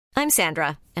I'm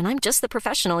Sandra, and I'm just the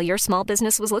professional your small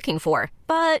business was looking for.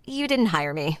 But you didn't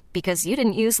hire me because you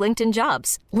didn't use LinkedIn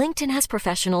Jobs. LinkedIn has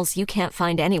professionals you can't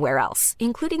find anywhere else,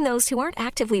 including those who aren't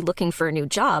actively looking for a new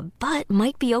job, but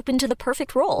might be open to the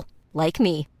perfect role, like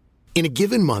me. In a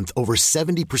given month, over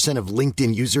 70% of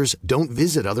LinkedIn users don't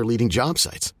visit other leading job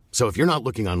sites. So if you're not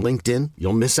looking on LinkedIn,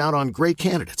 you'll miss out on great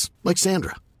candidates like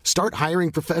Sandra. Start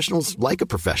hiring professionals like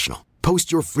a professional.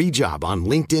 Post your free job on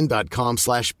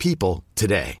linkedin.com/people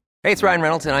today. Hey, it's Ryan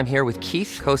Reynolds, and I'm here with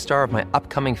Keith, co-star of my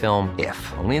upcoming film, If,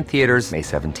 only in theaters May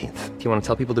 17th. Do you want to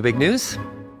tell people the big news?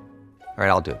 All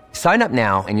right, I'll do it. Sign up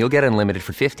now and you'll get unlimited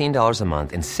for $15 a month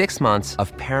and 6 months of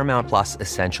Paramount Plus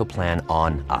Essential Plan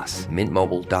on us.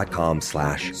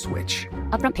 MintMobile.com/switch.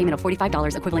 Upfront payment of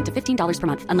 $45 equivalent to $15 per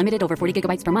month. Unlimited over 40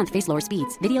 gigabytes per month. Face lower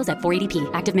speeds. Videos at 480p.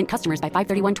 Active Mint customers by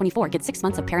 531.24 get 6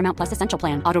 months of Paramount Plus Essential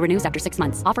Plan. Auto renews after 6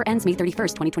 months. Offer ends May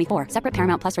 31st, 2024. Separate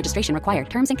Paramount Plus registration required.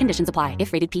 Terms and conditions apply if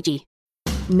rated PG.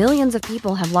 Millions of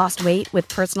people have lost weight with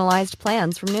personalized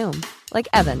plans from Noom. Like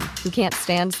Evan, who can't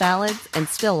stand salads and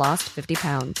still lost 50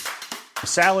 pounds.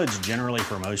 Salads generally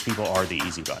for most people are the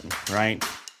easy button, right?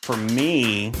 For me,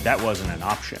 that wasn't an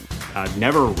option. I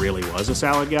never really was a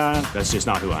salad guy. That's just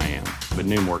not who I am. But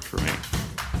Noom worked for me.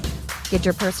 Get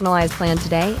your personalized plan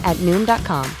today at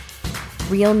Noom.com.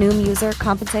 Real Noom user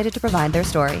compensated to provide their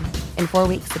story. In 4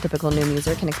 weeks, the typical Noom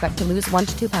user can expect to lose 1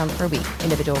 to 2 pounds per week.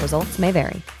 Individual results may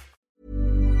vary.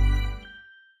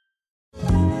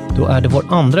 Då är det vår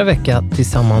andra vecka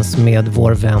tillsammans med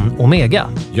vår vän Omega.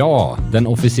 Ja, den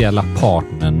officiella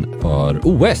partnern för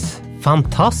OS.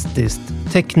 Fantastiskt!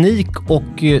 Teknik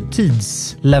och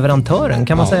tidsleverantören,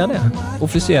 kan man säga det?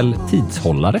 Officiell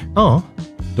tidshållare. Ja.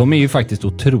 De är ju faktiskt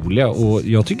otroliga och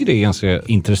jag tycker det är ganska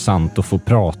intressant att få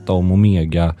prata om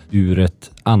Omega ur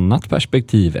ett annat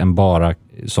perspektiv än bara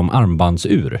som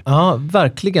armbandsur. Ja,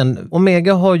 verkligen.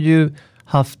 Omega har ju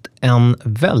haft en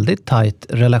väldigt tajt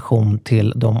relation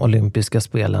till de olympiska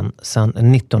spelen sedan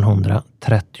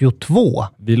 1932.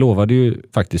 Vi lovade ju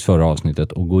faktiskt förra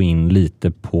avsnittet att gå in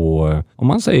lite på, om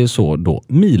man säger så då,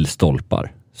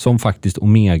 milstolpar som faktiskt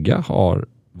Omega har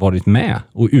varit med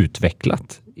och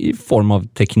utvecklat i form av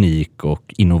teknik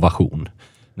och innovation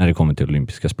när det kommer till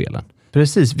olympiska spelen.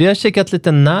 Precis, vi har kikat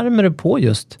lite närmare på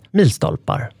just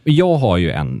milstolpar. Jag har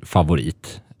ju en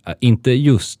favorit. Inte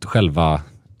just själva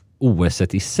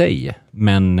OS:et i sig,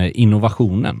 men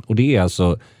innovationen. Och det är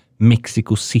alltså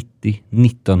Mexico City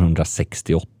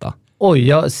 1968. Oj,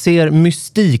 jag ser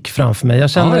mystik framför mig. Jag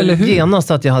känner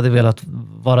genast att jag hade velat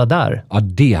vara där. Ja,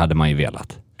 det hade man ju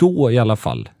velat. Då i alla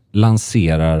fall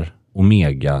lanserar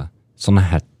Omega såna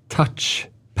här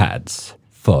touchpads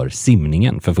för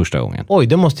simningen för första gången. Oj,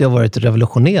 det måste ju ha varit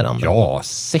revolutionerande. Ja,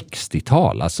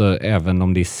 60-tal. Alltså även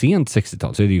om det är sent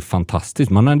 60-tal så är det ju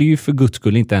fantastiskt. Man hade ju för guds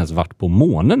skull inte ens varit på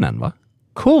månen än, va?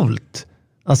 Coolt!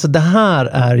 Alltså det här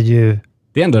är ju...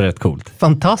 Det är ändå rätt coolt.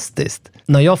 Fantastiskt.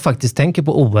 När jag faktiskt tänker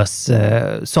på OS,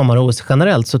 sommar-OS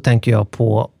generellt, så tänker jag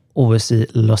på OS i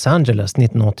Los Angeles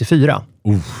 1984.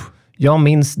 Jag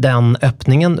minns den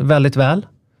öppningen väldigt väl.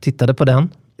 Tittade på den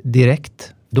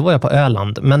direkt. Då var jag på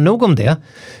Öland. Men nog om det.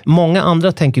 Många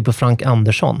andra tänker på Frank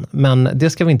Andersson. Men det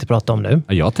ska vi inte prata om nu.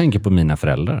 Jag tänker på mina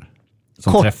föräldrar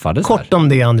som träffades där. Kort om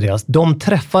det, Andreas. De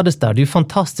träffades där. Det är ju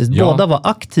fantastiskt. Ja. Båda var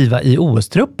aktiva i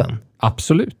OS-truppen.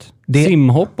 Absolut.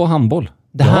 Simhopp och handboll.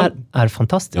 Det här är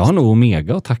fantastiskt. Jag har nog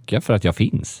Omega att tacka för att jag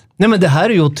finns. Nej, men det här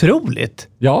är ju otroligt.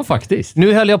 Ja, faktiskt.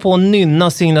 Nu höll jag på att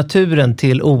nynna signaturen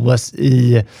till OS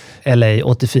i LA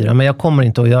 84. Men jag kommer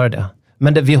inte att göra det.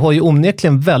 Men vi har ju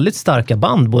onekligen väldigt starka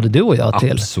band, både du och jag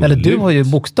till. Absolut. Eller du har ju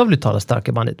bokstavligt talat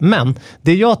starka bandet. Men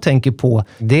det jag tänker på,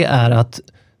 det är att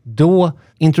då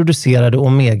introducerade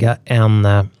Omega en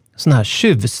sån här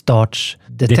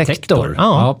tjuvstartsdetektor.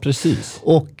 Ja, precis.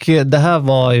 Och det här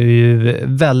var ju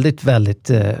väldigt,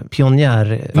 väldigt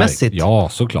pionjärmässigt. Ja,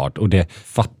 såklart. Och det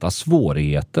fattar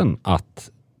svårigheten att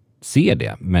se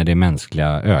det med det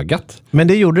mänskliga ögat. Men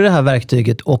det gjorde det här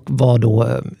verktyget och var då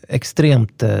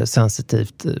extremt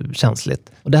sensitivt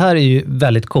känsligt. Och det här är ju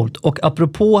väldigt coolt. Och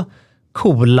apropå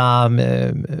coola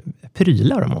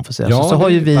prylar, om man får säga. Ja, så har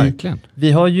ju verkligen.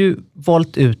 Vi har ju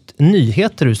valt ut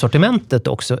nyheter ur sortimentet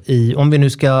också. Om vi nu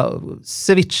ska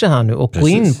switcha här nu och gå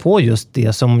in på just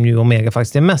det som ju Omega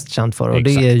faktiskt är mest känt för. Och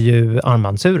Exakt. Det är ju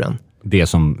armbandsuren. Det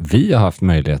som vi har haft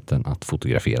möjligheten att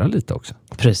fotografera lite också.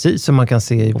 Precis, som man kan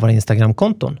se i våra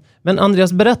Instagram-konton. Men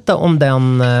Andreas, berätta om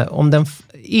den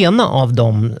ena av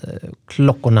de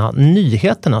klockorna,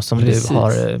 nyheterna som du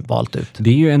har valt ut. Det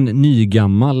är ju en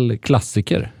nygammal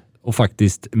klassiker och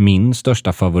faktiskt min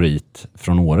största favorit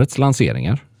från årets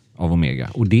lanseringar av Omega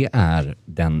och det är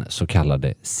den så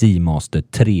kallade Seamaster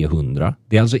 300.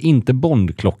 Det är alltså inte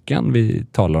Bondklockan vi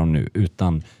talar om nu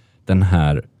utan den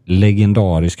här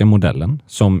legendariska modellen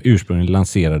som ursprungligen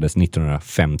lanserades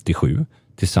 1957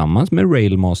 tillsammans med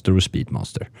Railmaster och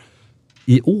Speedmaster.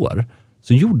 I år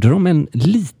så gjorde de en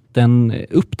liten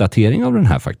uppdatering av den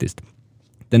här faktiskt.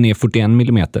 Den är 41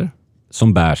 mm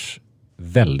som bärs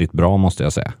väldigt bra måste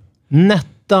jag säga.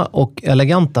 Nätta och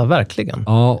eleganta, verkligen.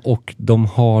 Ja, och de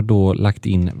har då lagt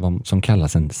in vad som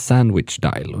kallas en sandwich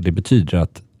dial och det betyder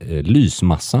att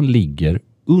lysmassan ligger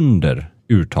under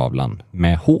urtavlan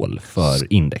med hål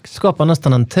för index. Skapar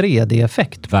nästan en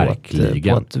 3D-effekt på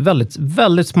ett väldigt,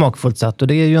 väldigt smakfullt sätt. Och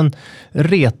det är ju en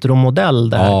retromodell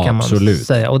där kan man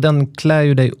säga. Och den klär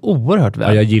ju dig oerhört väl.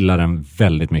 Ja, jag gillar den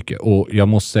väldigt mycket. Och jag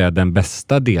måste säga den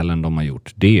bästa delen de har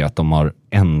gjort det är att de har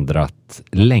ändrat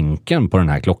länken på den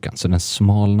här klockan. Så den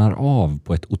smalnar av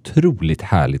på ett otroligt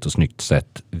härligt och snyggt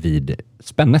sätt vid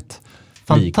spännet.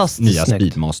 Fantastiskt nya snyggt.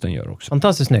 Speedmastern gör också.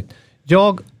 Fantastiskt snyggt.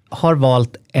 Jag har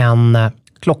valt en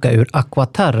klocka ur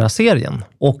Aquaterra-serien.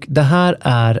 Och det här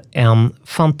är en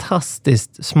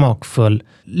fantastiskt smakfull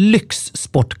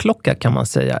lyxsportklocka kan man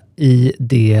säga i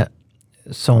det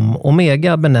som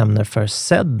Omega benämner för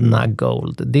Sedna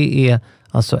Gold. Det är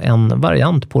alltså en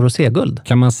variant på roséguld.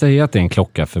 Kan man säga att det är en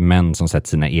klocka för män som sätter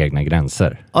sina egna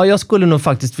gränser? Ja, jag skulle nog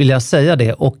faktiskt vilja säga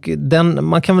det. Och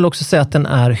man kan väl också säga att den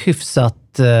är hyfsat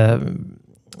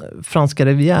franska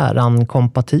rivieran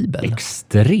kompatibel.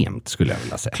 Extremt skulle jag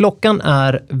vilja säga. Klockan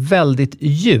är väldigt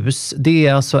ljus. Det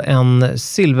är alltså en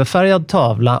silverfärgad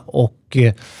tavla och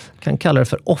kan kalla det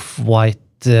för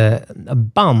off-white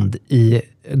band i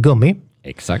gummi.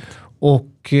 Exakt.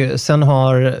 Och sen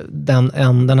har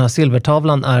den här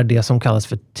silvertavlan är det som kallas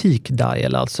för teak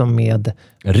dial, alltså med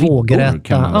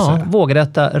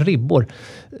vågrätta ribbor.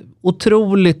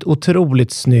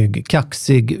 Otroligt snygg,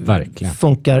 kaxig. Verkligen.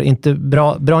 Funkar inte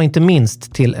bra inte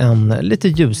minst till en lite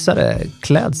ljusare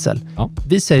klädsel. Ja.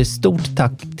 Vi säger stort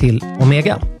tack till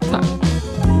Omega. Tack.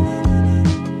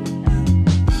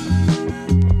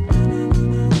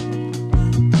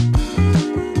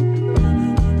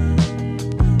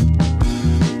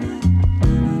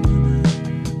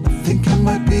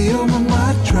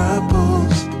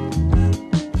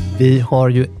 Vi har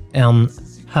ju en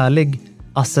härlig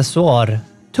accessoar,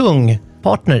 tung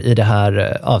partner i det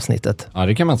här avsnittet. Ja,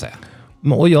 det kan man säga.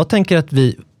 Och jag tänker att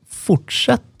vi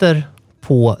fortsätter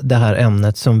på det här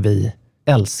ämnet som vi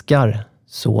älskar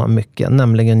så mycket,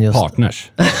 nämligen just...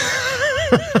 Partners.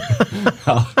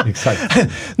 Ja, exakt.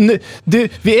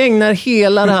 Vi ägnar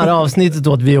hela det här avsnittet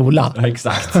åt Viola. Ja,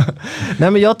 exakt.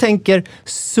 Nej, men jag tänker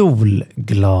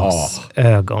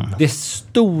solglasögon. Det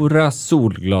stora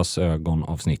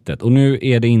solglasögonavsnittet. Och nu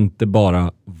är det inte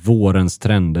bara vårens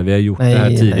trender. Vi har gjort det här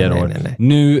tidigare år. Nej.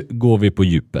 Nu går vi på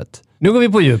djupet.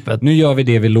 Nu gör vi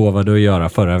det vi lovade att göra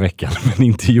förra veckan, men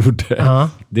inte gjorde. Ja.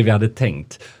 Det vi hade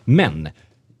tänkt. Men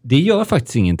det gör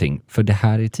faktiskt ingenting, för det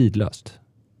här är tidlöst.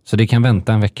 Så det kan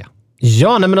vänta en vecka.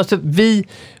 Ja, nej, men alltså vi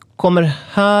kommer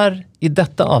här i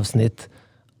detta avsnitt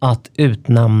att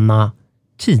utnämna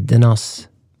tidernas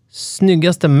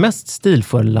snyggaste, mest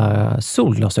stilfulla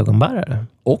solglasögonbärare.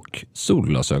 Och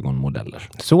solglasögonmodeller.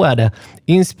 Så är det.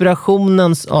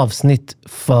 Inspirationens avsnitt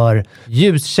för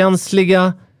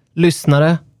ljuskänsliga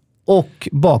lyssnare och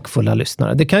bakfulla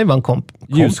lyssnare. Det kan ju vara en kompis.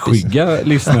 Ljusskygga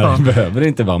lyssnare behöver det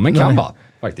inte vara, men kan vara.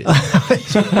 Faktiskt.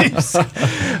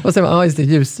 Och sen, just det,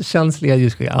 ljuskänsliga,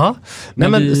 ljusskygga. Ja.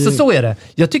 Men så är det.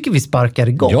 Jag tycker vi sparkar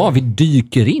igång. Ja, vi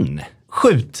dyker in.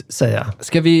 Skjut, säger jag.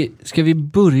 Ska vi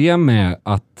börja med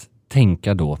att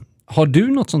tänka då. Har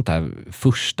du något sånt där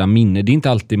första minne? Det är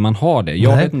inte alltid man har det.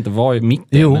 Jag vet inte vad mitt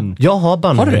är. Jo, men... jag har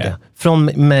bandet det. Från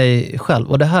mig själv.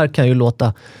 Och det här kan ju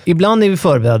låta... Ibland är vi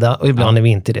förberedda och ibland är vi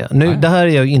inte det. Det här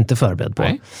är jag inte förberedd på.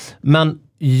 Nej. Men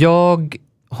jag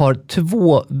har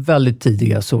 2 väldigt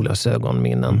tidiga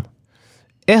solglasögonminnen.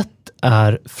 Ett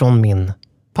är från min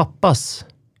pappas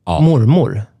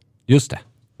mormor. Just det.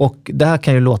 Och det här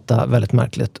kan ju låta väldigt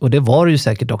märkligt. Och det var det ju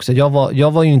säkert också. Jag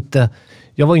var ju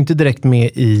inte direkt med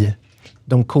i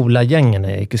de coola gängen när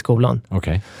jag gick i skolan.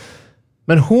 Okay.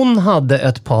 Men hon hade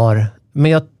ett par,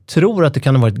 men jag tror att det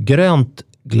kan ha varit grönt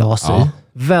glas i.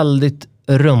 Väldigt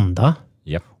runda.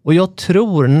 Yep. Och jag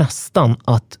tror nästan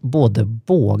att både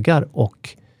bågar och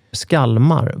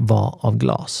skalmar var av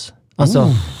glas.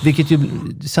 Alltså, vilket ju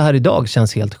så här idag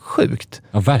känns helt sjukt.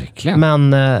 Ja, verkligen.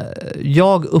 Men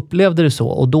jag upplevde det så,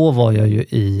 och då var jag ju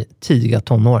i tidiga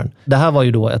tonåren. Det här var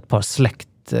ju då ett par släkt.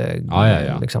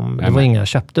 Liksom, det var inga jag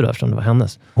köpte då eftersom det var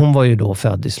hennes. Hon var ju då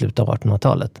född i slutet av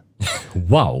 1800-talet.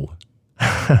 Wow!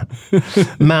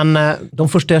 Men de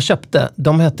första jag köpte,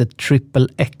 de hette Triple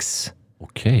X.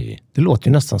 Okej. Det låter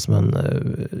ju nästan som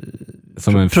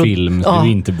en film du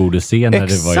inte borde se när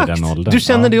det var i den åldern. Du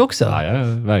känner det också? Ja,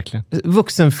 verkligen.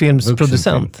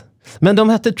 Vuxenfilmsproducent. Men de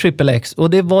hette Triple X och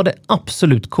det var det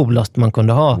absolut coolaste man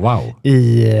kunde ha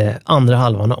i andra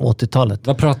halvan av 80-talet.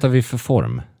 Vad pratar vi för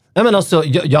form? Ja, men alltså,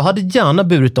 jag hade gärna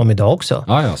burit dem idag också.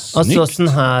 Alltså sån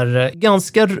här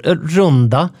ganska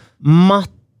runda, matt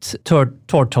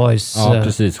tortoise. Ja,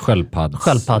 precis.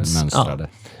 Sköldpaddsmönstrade. Ja.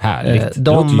 Härligt.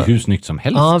 Det låter ju hur snyggt som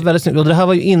helst. Ja, väldigt snyggt. Och det här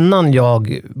var ju innan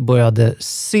jag började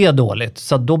se dåligt.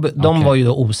 Så de var ju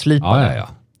då oslipade. Ja.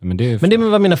 Men det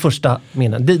var mina första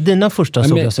minnen. Dina första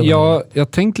solglasögon?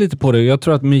 Jag tänkt lite på det. Jag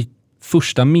tror att mitt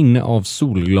första minne av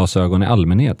solglasögon i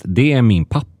allmänhet, det är min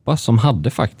pappa som hade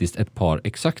faktiskt ett par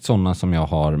exakt sådana som jag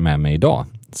har med mig idag.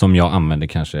 Som jag använder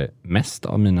kanske mest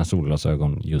av mina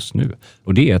solglasögon just nu.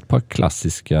 Och det är ett par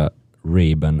klassiska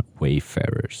Ray-Ban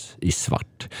Wayfarers i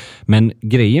svart. Men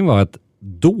grejen var att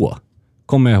då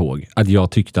kommer jag ihåg att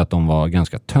jag tyckte att de var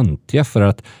ganska töntiga, för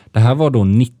att det här var då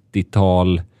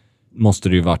 90-tal, måste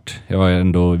det ju varit. Jag var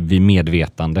ändå vid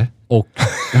medvetande. Och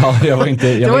jag var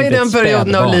inte det var i den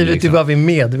perioden av livet liksom. Du var vid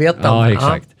medvetande. Ja,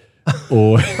 exakt.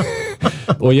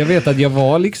 Och jag vet att jag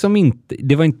var liksom inte,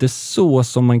 det var inte så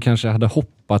som man kanske hade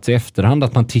hoppats i efterhand,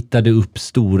 att man tittade upp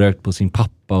storögt på sin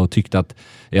pappa och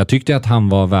jag tyckte att han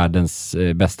var världens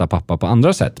bästa pappa på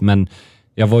andra sätt, men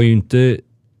jag var ju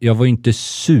inte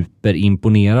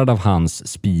superimponerad av hans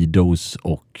Speedos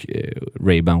och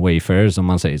Ray-Ban Wayfarers, som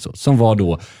man säger så. Som var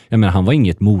då, han var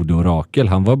inget modeorakel.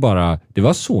 Han var bara, det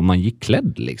var så man gick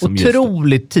klädd liksom.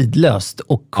 Otroligt tidlöst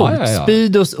och coolt. Ja.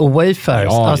 Speedos och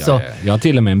Wayfarers. Jag har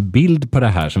till och med en bild på det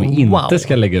här som vi inte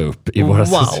ska lägga upp i våra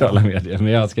sociala medier.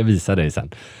 Men jag ska visa dig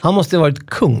sen. Han måste ha varit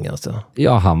kung alltså.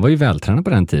 Ja, han var ju vältränad på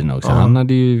den tiden också. Han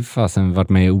hade ju fasen varit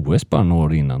med i OS bara några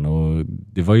år innan. Och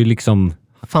det var ju liksom...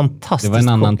 Fantastiskt. Det var en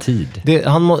annan tid.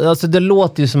 Det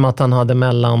låter ju som att han hade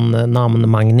mellannamn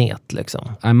Magnet liksom.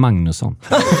 Magnusson.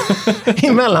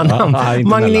 I mellannamn.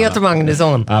 Magnet och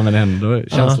Magnusson. Ja, men ändå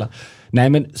känsla. Nej,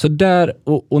 men så där,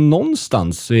 och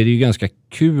någonstans så är det ju ganska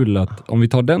kul att om vi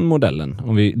tar den modellen,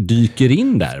 om vi dyker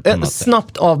in där på något sätt.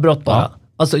 Snabbt avbrott bara. Ja.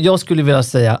 Alltså jag skulle vilja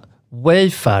säga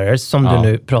Wayfarers som du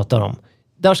nu pratar om.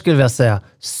 Där skulle jag säga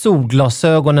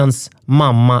solglasögonens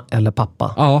mamma eller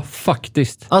pappa. Ja,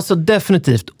 faktiskt. Alltså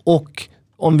definitivt. Och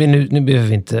om vi nu behöver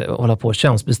vi inte hålla på och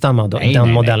könsbestämma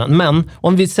den modellen. Men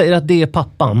om vi säger att det är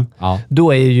pappan,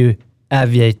 då är ju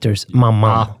Aviators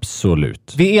mamma.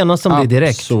 Absolut. Vi enas om det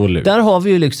direkt. Absolut. Där har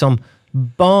vi ju liksom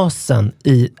basen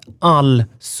i all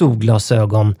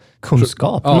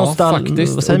solglasögonkunskap.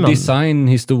 Faktiskt. Och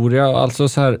designhistoria. Alltså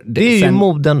så här, det är ju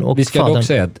moden och vi ska dock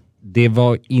säga att det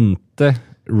var inte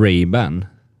Ray-Ban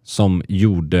som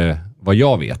gjorde, vad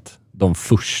jag vet, de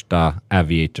första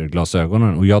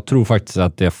Aviator-glasögonen. Och jag tror faktiskt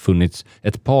att det har funnits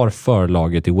ett par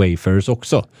förlaget i Wayfarers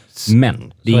också.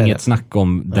 Men det är inget snack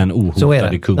om den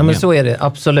ohotade kungen. Nej, men så är det,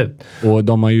 absolut. Och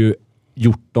de har ju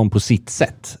gjort dem på sitt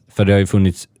sätt. För det har ju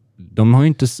funnits...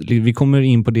 vi kommer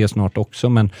in på det snart också,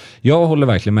 men jag håller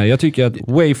verkligen med. Jag tycker att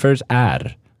Wayfarers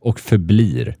är och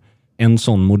förblir en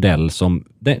sån modell som...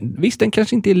 Visst, den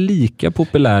kanske inte är lika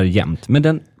populär jämt, men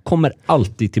den kommer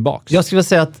alltid tillbaks. Jag skulle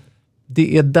säga att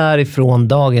det är därifrån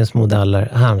dagens modeller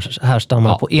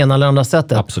härstammar på ena eller andra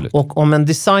sättet. Absolut. Och om en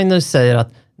designer säger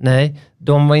att nej,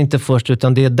 de var inte först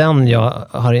utan det är den jag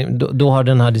har... Då har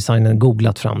den här designern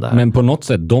googlat fram det här. Men på något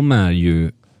sätt, de är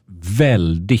ju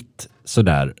väldigt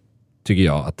sådär, tycker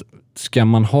jag, att ska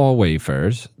man ha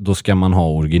Wayfarers, då ska man ha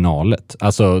originalet.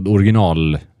 Alltså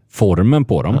originalformen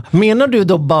på dem. Menar du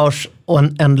då Bausch och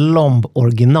en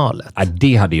Lomb-originalet? Ja,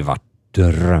 det hade ju varit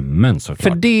drömmen såklart.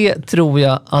 För det tror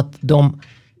jag att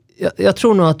jag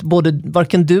tror nog att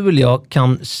varken du eller jag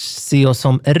kan se oss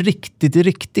som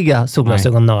riktiga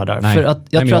solglasögonnördar. Nej. För att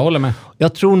jag håller med.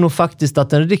 Jag tror nog faktiskt att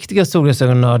den riktiga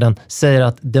solglasögonnörden säger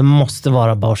att det måste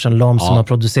vara Bausch & Lomb som har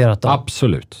producerat dem.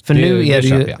 Absolut. För nu är det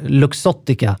ju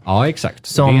Luxottica exakt.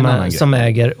 Som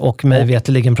äger och mig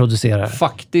veterligen producerar.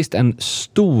 Faktiskt en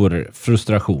stor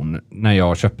frustration när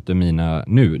jag köpte mina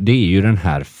nu, det är ju den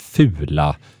här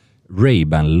fula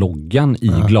Ray-Ban-loggan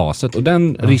i glaset. Och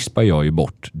den rispar jag ju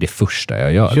bort det första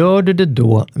jag gör. Gör du det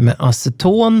då med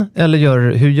aceton eller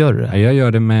hur gör du det? Jag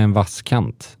gör det med en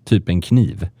vasskant, typ en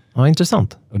kniv. Ja,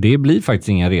 intressant. Och det blir faktiskt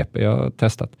inga repor, jag har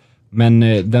testat. Men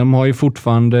de har ju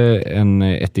fortfarande en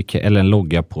etikett eller en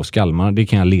logga på skalmarna, det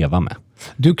kan jag leva med.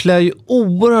 Du klär ju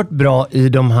oerhört bra i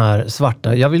de här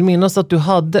svarta. Jag vill minnas att du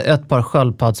hade ett par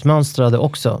sköldpaddsmönstrade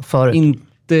också förut.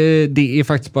 Det är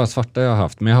faktiskt bara svarta jag har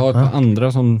haft, men jag har ett par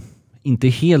andra som inte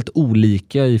helt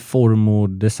olika i form och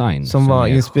design. Som var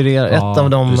inspirerad, ett av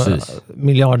de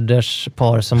miljarders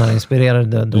par som är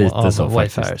inspirerade då lite av så,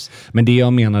 Wayfarers. Men det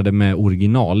jag menade med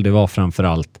original, det var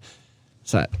framförallt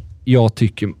så här, jag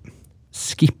tycker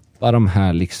skippa de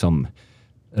här liksom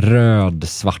röd,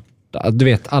 svarta, du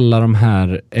vet alla de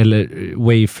här, eller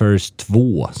Wayfarers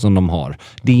 2 som de har.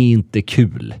 Det är inte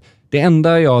kul. Det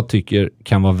enda jag tycker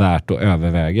kan vara värt att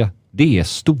överväga, det är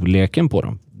storleken på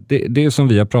dem. Det är som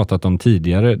vi har pratat om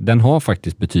tidigare, den har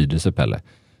faktiskt betydelse, Pelle.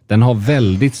 Den har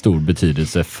väldigt stor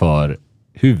betydelse för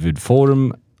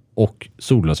huvudform, och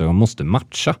solglasögon måste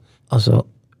matcha. Alltså,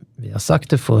 vi har sagt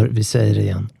det förr, vi säger det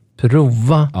igen.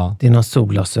 Prova dina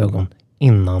solglasögon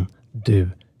innan du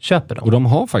köper dem. Och de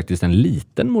har faktiskt en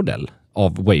liten modell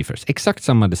av Wayfarers. Exakt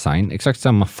samma design, exakt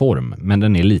samma form, men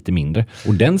den är lite mindre.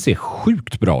 Och den ser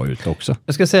sjukt bra ut också.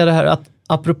 Jag ska säga det här att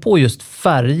apropå just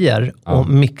färger och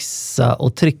mixa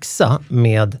och trixa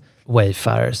med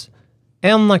Wayfarers.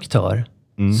 En aktör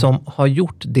som har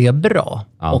gjort det bra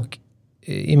och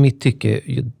i mitt tycke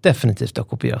ju definitivt har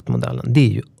kopierat modellen, det är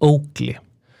ju Oakley.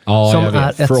 Ja, som är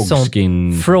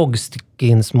ett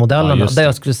Frogskins-modellerna. Där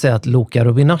jag skulle säga att Luca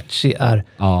Rubinacci är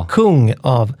kung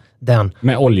av den.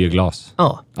 Med oljeglas.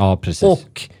 Ja, precis.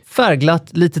 Och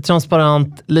färgglatt, lite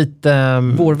transparent, lite...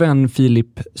 Vår vän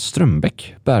Filip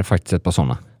Strömbäck bär faktiskt ett par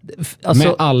sådana. Alltså,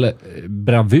 med all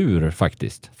bravur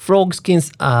faktiskt.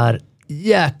 Frogskins är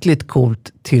jäkligt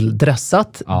coolt till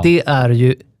dressat. Det är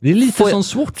ju... Det är lite som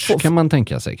Swatch kan man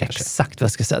tänka sig kanske. Exakt vad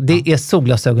jag ska säga. Det är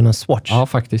solglasögonens Swatch. Ja,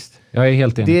 faktiskt. Jag är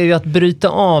helt enig. Det är ju att bryta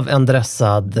av en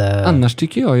dressad... Annars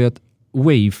tycker jag ju att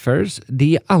Wayfarers,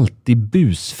 det är alltid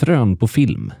busfrön på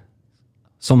film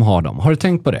som har dem. Har du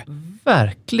tänkt på det?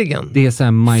 Verkligen. Det är så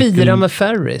här Michael... Fira med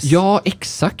Ferris. Ja,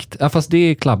 exakt. Ja, fast det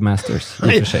är Clubmasters i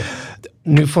och för sig.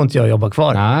 Nu får inte jag jobba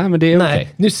kvar. Nej, men det är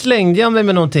okej. Nu slängde jag mig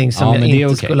med någonting som jag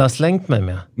inte skulle ha slängt mig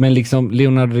med. Men liksom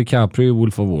Leonardo DiCaprio i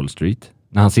Wolf of Wall Street,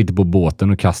 när han sitter på båten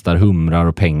och kastar humrar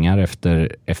och pengar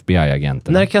efter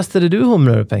FBI-agenten. När kastade du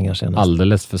humrar och pengar senast?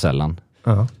 Alldeles för sällan.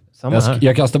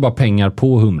 Jag kastar bara pengar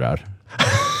på humrar.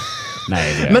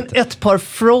 Nej, det men inte. Ett par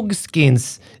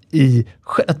Frogskins i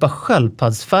ett par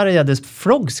sköldpaddsfärgade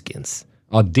Frogskins.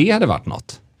 Ja, det hade varit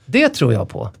något. Det tror jag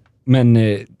på. Men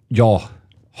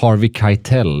Harvey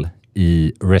Keitel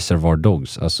i Reservoir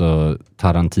Dogs, alltså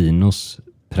Tarantinos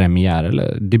premiär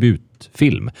eller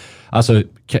debutfilm. Alltså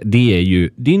det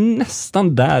är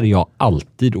nästan där jag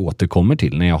alltid återkommer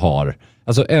till när jag har,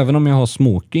 alltså även om jag har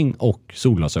smoking och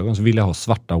solglasögon så vill jag ha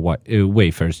svarta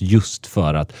Wayfarers just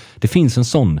för att det finns en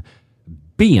sån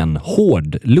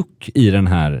benhård look i den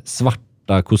här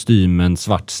svarta kostymen,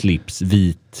 svart slips,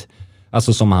 vit,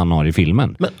 alltså som han har i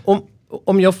filmen. Men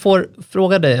om jag får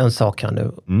fråga dig en sak här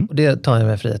nu, och det tar jag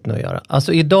mig friheten att göra.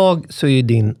 Alltså idag så är ju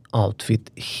din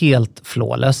outfit helt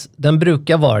flawless. Den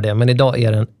brukar vara det, men idag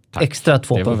är den extra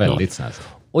 2.0. Det var väldigt snällt.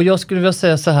 Och jag skulle vilja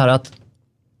säga så här att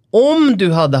om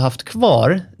du hade haft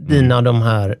kvar dina de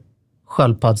här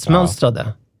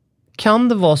sköldpaddsmönstrade, kan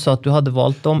det vara så att du hade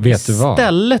valt dem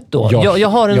istället då? Jag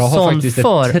har en sån föraning. Jag har faktiskt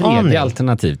ett tredje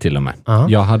alternativ till och med.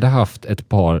 Jag hade haft ett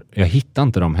par, jag hittar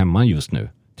inte dem hemma just nu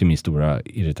till min stora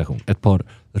irritation. Ett par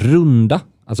runda,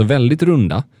 alltså väldigt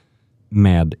runda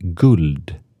med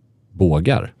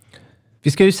guldbågar.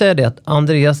 Vi ska ju säga det att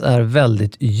Andreas är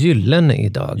väldigt gyllene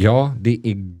idag. Ja, det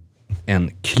är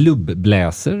en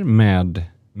klubbbläser med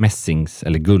mässings-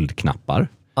 eller guldknappar.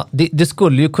 Ja, det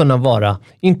skulle ju kunna vara,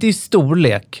 inte i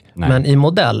storlek, men i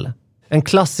modell. En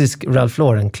klassisk Ralph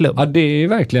Lauren-klubb. Ja, det är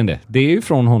verkligen det. Det är ju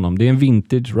från honom. Det är en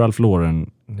vintage Ralph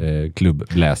Lauren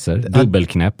klubbbläser.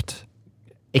 Dubbelknäppt.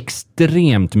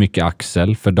 Extremt mycket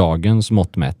axel för dagens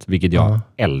mått mätt, vilket jag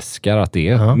älskar att det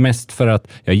är. Mest för att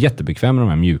jag är jättebekväm med de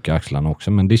här mjuka axlarna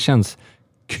också, men det känns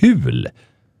kul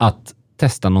att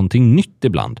testa någonting nytt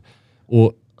ibland.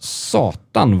 Och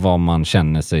satan vad man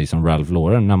känner sig som Ralph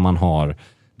Lauren när man har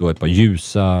då ett par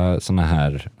ljusa såna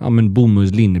här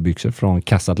bomulls linnebyxor från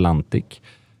Casa Atlantic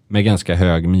med ganska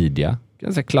hög midja.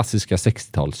 Ganska klassiska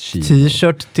 60-tals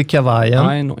t-shirt till kavajen.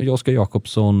 Ja, en Oscar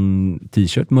Jacobsson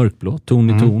t-shirt, mörkblå, ton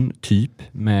i ton, typ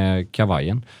med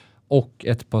kavajen. Och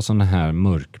ett par sådana här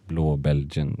mörkblå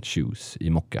Belgian shoes i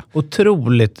mocka.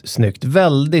 Otroligt snyggt.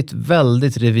 Väldigt,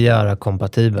 väldigt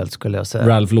Riviera-kompatibelt skulle jag säga.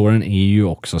 Ralph Lauren är ju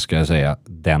också, ska jag säga,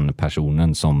 den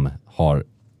personen som har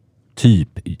typ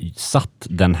satt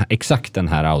exakt den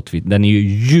här outfit. Den är ju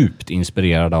djupt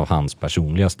inspirerad av hans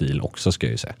personliga stil också, ska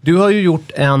jag säga. Du har ju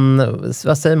gjort en,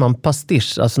 vad säger man,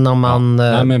 pastisch. Alltså när man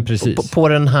men precis. På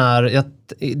den här,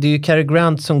 det är ju Cary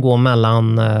Grant som går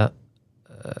mellan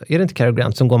är det inte Cary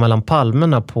Grant som går mellan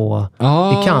palmerna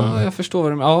i Cannes? Jag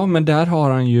förstår vad Ja, men där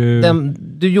har han ju...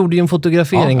 Du gjorde ju en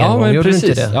fotografering en gång, men gjorde precis. du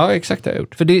inte det? Ja, exakt det har jag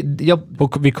gjort.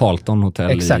 För Vid Carlton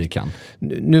Hotel i Cannes.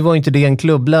 Nu var inte det en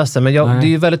klubbläsare, men det är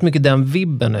ju väldigt mycket den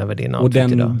vibben över din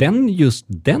outfit idag.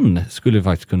 Den skulle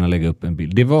faktiskt kunna lägga upp en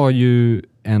bild. Det var ju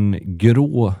en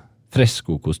grå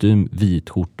fresco-kostym, vit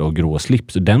skjorta och grå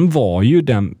slips. Den var ju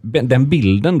den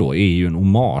bilden då är ju en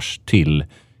hommage till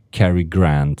Cary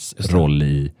Grants roll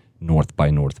i North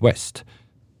by Northwest.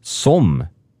 Som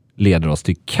leder oss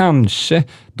till kanske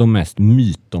de mest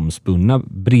mytomspunna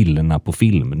brillorna på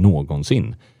film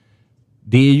någonsin.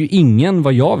 Det är ju ingen,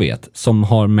 vad jag vet, som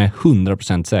har med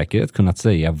 100% säkerhet kunnat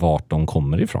säga vart de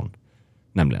kommer ifrån.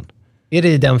 Nämligen. Är det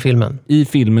i den filmen? I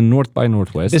filmen North by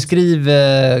Northwest. Beskriv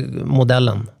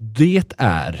modellen.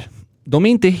 De är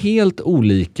inte helt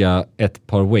olika ett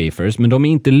par wafers, men de är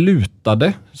inte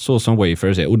lutade så som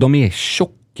wafers är. Och de är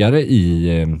tjockare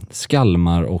i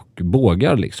skalmar och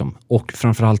bågar liksom. Och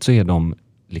framförallt så är de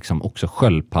liksom också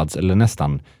sköldpadds eller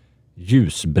nästan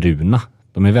ljusbruna.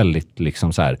 De är väldigt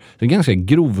liksom så här, det är ganska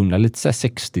grovunga, lite så här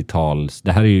 60-tals.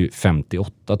 Det här är ju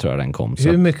 58 tror jag den kom.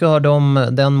 Hur mycket har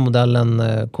den modellen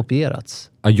kopierats?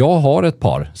 Ja, jag har ett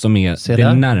par som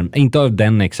är inte av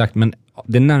den exakt, men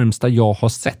det närmsta jag har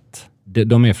sett.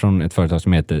 De är från ett företag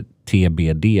som heter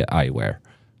TBD Eyewear.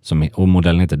 Och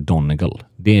modellen heter Donegal.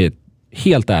 Det är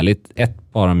helt ärligt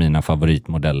ett par av mina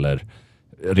favoritmodeller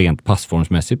rent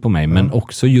passformsmässigt på mig. Men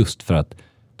också just för att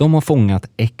de har fångat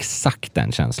exakt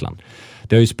den känslan.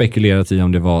 Det har ju spekulerats i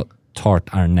om det var Tart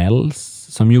Arnells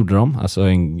som gjorde dem. Alltså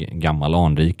en gammal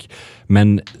anrik.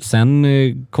 Men sen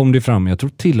kom det fram, jag tror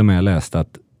till och med jag läste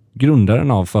att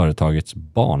grundaren av företagets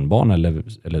barnbarn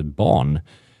eller barn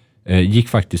gick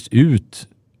faktiskt ut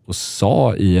och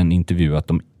sa i en intervju att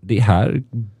det här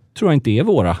tror jag inte är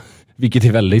våra. Vilket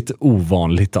är väldigt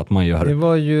ovanligt att man gör. Det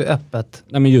var ju öppet.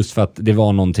 Nej, men just för att det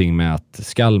var någonting med att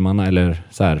skalmarna eller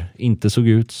så här, inte såg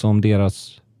ut som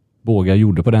deras bågar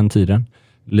gjorde på den tiden.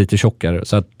 Lite tjockare.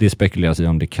 Så att det spekuleras i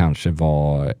om det kanske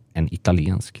var en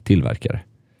italiensk tillverkare.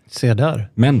 Se där.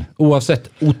 Men oavsett,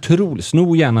 otroligt.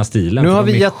 Sno gärna stilen. Nu har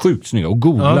vi sjukt snygga. Och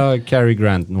googla Cary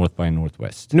Grant North by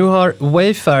Northwest. Nu har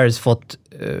Wayfarers fått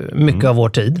mycket av vår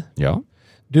tid. Ja.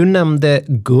 Du nämnde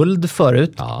guld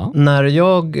förut. Ja. När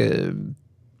jag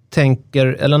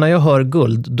när jag hör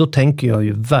guld, då tänker jag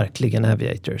ju verkligen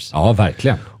Aviators. Ja,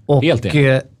 verkligen. Och helt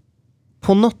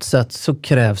på något sätt så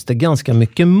krävs det ganska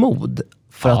mycket mod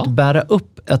för att bära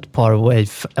upp ett par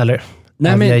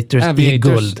Aviators i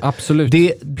guld. Absolut.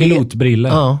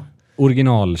 Pilotbriller.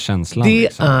 Originalkänslan. Det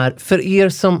är för er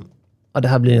som... Ja, det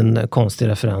här blir en konstig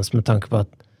referens med tanke på att...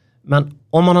 Men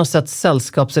om man har sett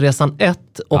Sällskapsresan 1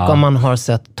 och om man har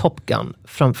sett Top Gun,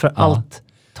 framför allt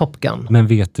Top Gun. Men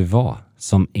vet du vad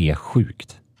som är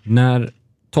sjukt? När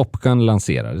Top Gun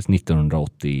lanserades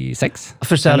 1986.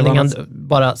 Försäljningen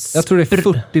bara... Jag tror det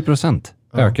är 40%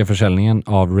 ökar försäljningen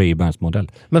av Ray-Bans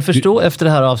modell. Men förstå efter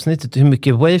det här avsnittet hur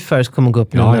mycket Wayfarers kommer gå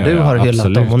upp nu när du har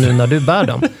hyllat dem och nu när du bär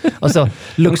dem. Alltså,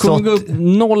 de kommer gå upp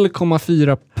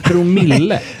 0,4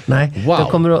 promille. Nej, wow.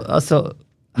 De kommer alltså...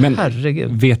 Men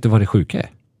herregud. Vet du vad det sjuka är?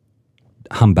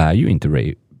 Han bär ju inte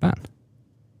Ray-Ban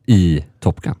i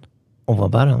Top Gun. Och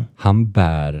vad bär han? Han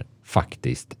bär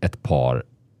faktiskt ett par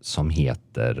som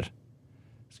heter...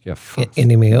 Är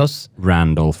ni med oss?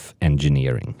 Randolph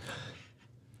Engineering.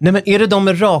 Nej, men är det de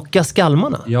med raka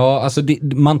skalmarna? Ja, alltså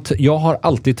jag har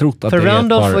alltid trott att för det är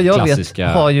Randolph, ett par jag klassiska...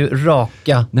 vet, har ju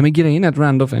raka... Nej, men grejen är att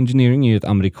Randolph Engineering är ju ett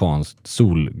amerikanskt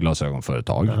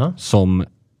solglasögonföretag som...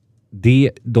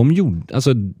 De har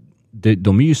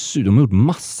gjort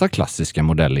massa klassiska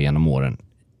modeller genom åren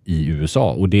i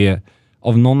USA. Och det,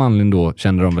 av någon anledning då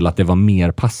kände de väl att det var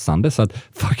mer passande. Så att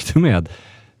faktum är att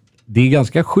det är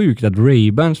ganska sjukt att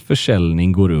Ray-Bans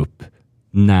försäljning går upp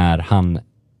när han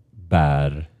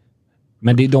bär...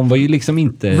 Men de var ju liksom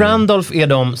inte... Randolph är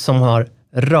de som har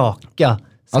raka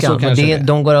skalmar. Alltså,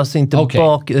 de går alltså inte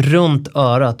bak runt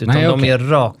örat, utan de är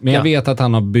raka. Men jag vet att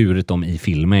han har burit dem i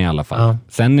filmen i alla fall. Ja.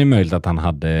 Sen är det möjligt att han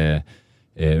hade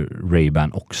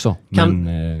Ray-Ban också.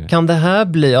 Kan det här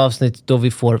bli avsnitt då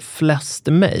vi får flest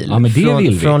mejl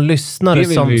från lyssnare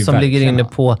som ligger inne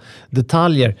på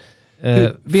detaljer?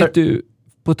 Vet du,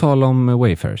 på tal om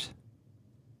Wayfarers,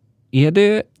 är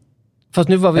det... Fast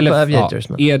nu var vi på Aviators.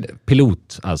 Ja, är det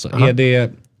pilot alltså? Aha. Är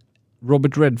det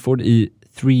Robert Redford i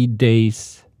 3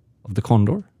 Days of the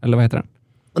Condor? Eller vad heter den?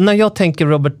 När jag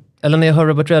hör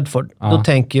Robert Redford, då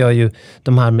tänker jag ju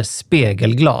de här med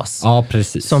spegelglas. Ja,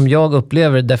 precis. Som jag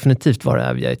upplever definitivt vara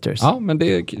Aviators. Ja, men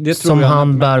det tror som jag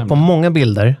han bär på många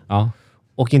bilder. Ja.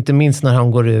 Och inte minst när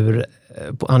han går ur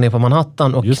han är på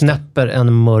Manhattan och Just det. knäpper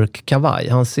en mörk kavaj.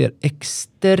 Han ser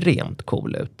extremt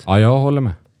cool ut. Ja, jag håller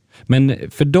med. Men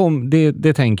för dem,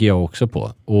 det tänker jag också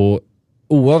på. Och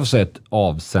oavsett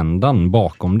avsändaren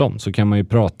bakom dem så kan man ju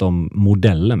prata om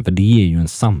modellen. För det är ju en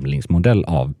samlingsmodell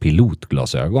av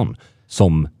pilotglasögon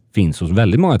som finns hos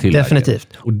väldigt många tillverkare. Definitivt.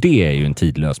 Och det är ju en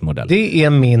tidlös modell. Det är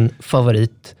min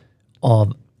favorit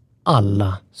av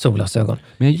alla solglasögon.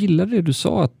 Men jag gillar det du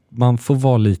sa, att man får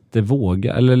vara lite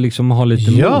våga eller liksom ha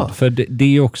lite Ja. mod. För det är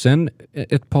ju också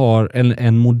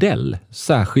en modell,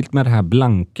 särskilt med det här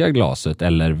blanka glaset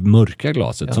eller mörka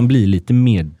glaset som blir lite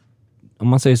mer, om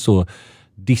man säger så,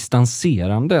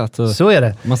 distanserande. Alltså, Så är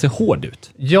det. man ser hård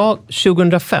ut.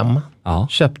 2005 Ja.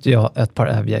 köpte jag ett par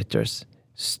Aviators.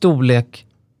 Storlek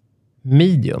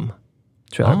medium,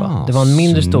 tror jag det var. Det var en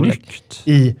mindre storlek.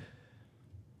 snyggt.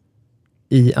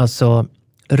 I alltså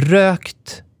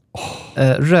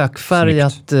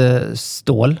rökfärgat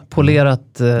stål,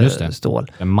 polerat Just det.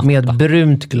 stål En matta. med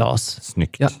brunt glas.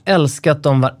 Snyggt. Jag älskat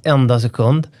dem varenda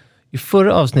sekund. I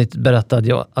förra avsnittet berättade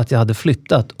jag att jag hade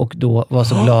flyttat och då var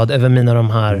så glad över mina de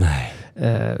här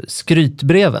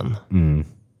skrytbreven. Mm.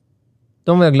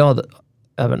 De var jag glad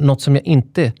över. Något som jag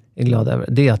inte är glad över,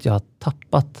 det är att jag har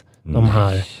tappat de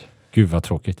här. Gud vad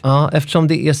tråkigt. Ja, eftersom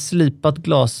det är slipat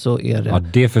glas så är det. Ja,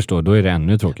 det förstår. Då är det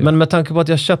ännu tråkigare. Men med tanke på att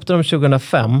jag köpte dem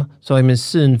 2005 så har ju min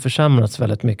syn försämrats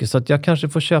väldigt mycket. Så att jag kanske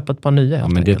får köpa ett par nya. ja,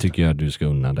 men det tycker jag du ska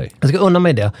unna dig. Jag ska unna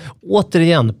mig det.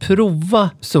 Återigen, prova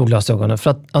solglasögonen.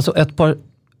 För att alltså ett par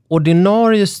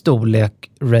ordinarie storlek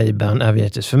Ray-Ban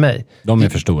Aviators för mig. De är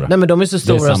för stora. Nej, men de är så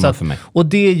stora. Det är samma så att, för mig. och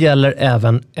det gäller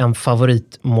även en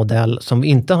favoritmodell som vi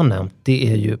inte har nämnt.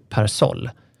 Det är ju Persol.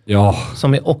 Ja.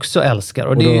 Som jag också älskar.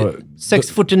 Och Och det då- är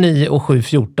 649 och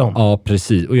 714. Ja,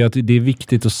 precis. Och det är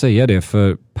viktigt att säga det,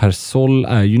 för Persol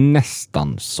är ju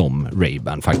nästan som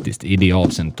Ray-Ban faktiskt, i det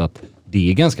avseendet att det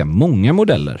är ganska många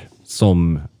modeller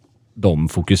som de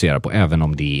fokuserar på, även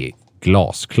om det är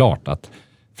glasklart att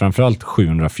framförallt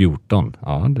 714,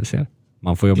 ja det ser,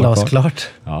 man får jobba kvar. Glasklart.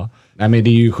 Ja. Nej, men det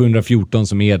är ju 714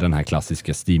 som är den här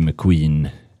klassiska Steve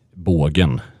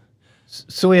McQueen-bågen.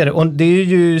 Så är det. Och det är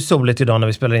ju soligt idag när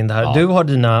vi spelar in det här. Ja. Du har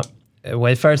dina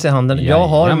Wayfarers i handen. Jag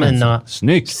har Jajamensan. mina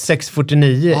Snyggt.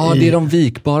 649 Ja, i... det är de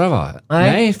vikbara va?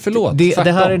 Nej förlåt. Det här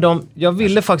Tvärtom. är de... Jag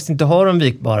ville faktiskt inte ha dem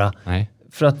vikbara. Nej,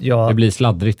 För att jag... det blir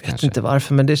sladdrigt Jag vet kanske. inte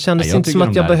varför, men det kändes Nej, jag inte som tycker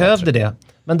att de jag där är behövde bättre. det.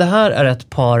 Men det här är ett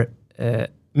par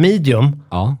medium.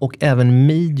 Ja. Och även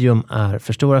medium är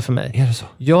för stora för mig. Är det så?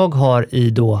 Jag har i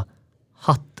då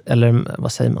hatt, eller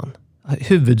vad säger man?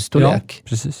 Huvudstorlek. Ja,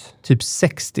 precis. Typ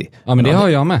 60. Ja, men det har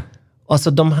jag med.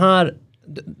 Alltså de här,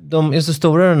 de är så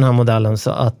stora den här modellen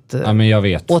så att Ja, men jag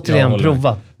vet. återigen Jag håller med.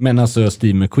 prova. Men alltså,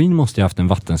 Steve McQueen måste ju haft en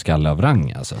vattenskalle av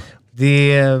rang alltså.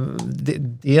 Det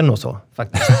är nog så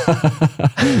faktiskt.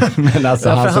 Men alltså,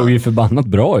 Ja, för han såg ju förbannat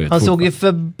bra ut. Han såg ju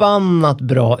förbannat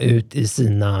bra ut i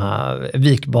sina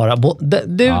vikbara.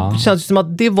 Det Ja. känns som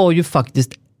att det var ju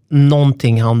faktiskt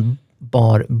någonting han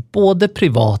bar både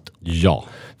privat Ja,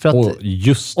 för att, och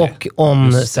just det. och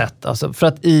omsett. Alltså, för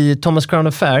att i Thomas Crown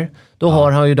Affair, då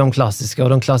har han ju de klassiska, och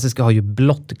de klassiska har ju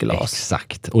blått glas.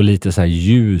 Exakt. Och lite så här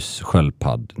ljus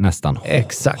sköldpadd, nästan.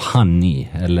 Exakt. Honey,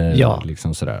 eller Ja.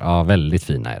 liksom sådär. Ja, väldigt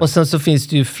fina är det. Och sen så finns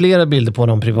det ju flera bilder på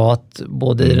dem privat,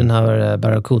 både i den här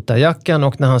Barracuda-jackan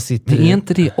och när han sitter Men är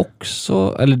inte det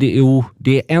också, eller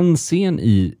det är en scen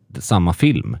i samma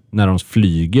film när de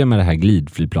flyger med det här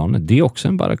glidflygplanet. Det är också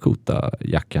en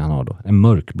Barracuda-jacka han har då. En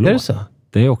mörkblå. Är det så?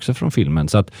 Det är också från filmen.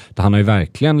 Så att han har ju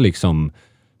verkligen liksom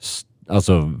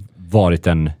alltså varit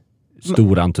en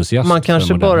stor entusiast. Man för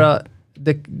kanske modellen.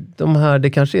 bara, det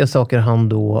kanske är saker han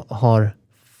då har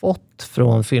fått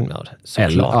från filmen.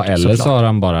 Eller så har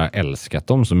han bara älskat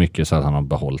dem så mycket så att han har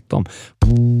behållit dem.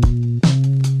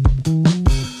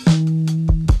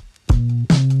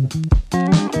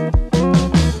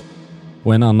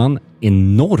 Och en annan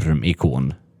enorm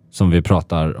ikon som vi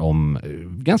pratar om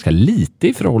ganska lite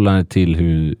i förhållande till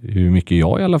hur mycket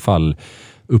jag i alla fall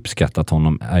uppskattat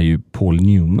honom är ju Paul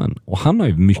Newman. Och han har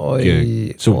ju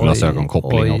mycket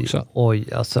solglasögonkoppling också.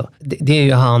 Alltså. Det är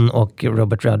ju han och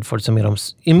Robert Redford som är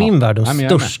i min värld de Nej, men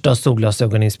jag är med. största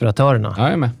solglasögoninspiratörerna. Ja,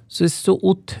 jag är med. Så det ser så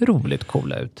otroligt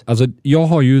coola ut. Alltså, jag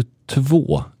har ju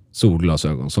 2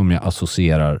 solglasögon som jag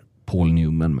associerar Paul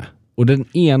Newman med. Och den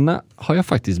ena har jag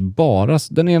faktiskt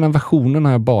den ena versionen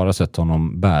har jag bara sett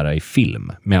honom bära i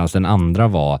film. Medan den andra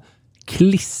var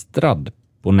klistrad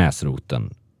på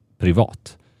näsroten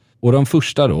privat. Och de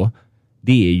första då,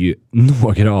 det är ju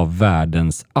några av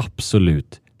världens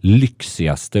absolut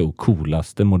lyxigaste och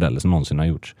coolaste modeller som någonsin har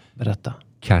gjorts. Berätta.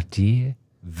 Cartier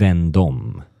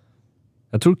Vendôme.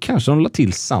 Jag tror kanske de la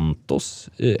till Santos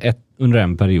under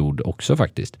en period också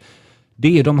faktiskt.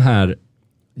 Det är de här...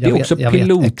 Det är också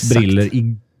pilotbriller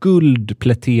i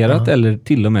guldpläterat eller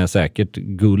till och med säkert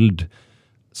guld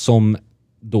som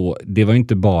då, det var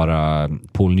inte bara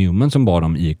Paul Newman som bar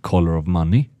dem i Color of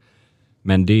Money.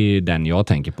 Men det är den jag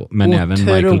tänker på. Men även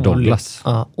Michael Douglas.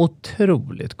 Ja,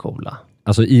 otroligt coola.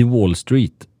 Alltså i Wall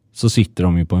Street så sitter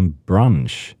de ju på en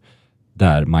brunch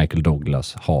där Michael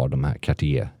Douglas har de här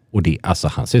Cartier. Och det, alltså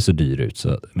han ser så dyr ut,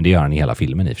 så, men det gör han i hela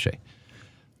filmen i och för sig.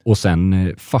 Och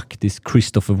sen faktiskt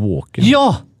Christopher Walken.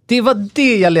 Ja, det var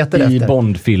det jag letade efter. I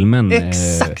Bond-filmen.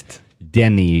 Exakt. Det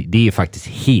är faktiskt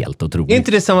helt otroligt. Är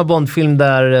inte det samma Bond-film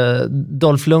där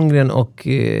Dolph Lundgren och...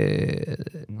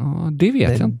 Ja, det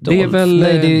vet jag inte. Det är väl...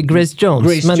 Nej, det är Grace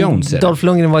Jones. Men Jones Dolph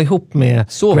Lundgren var ihop med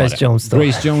Grace Jones då.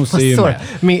 Grace Jones är ju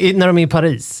med. När de är i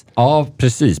Paris. Ja,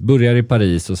 precis. Börjar i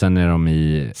Paris och sen är de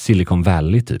i Silicon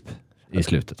Valley typ. I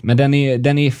slutet. Men den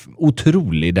är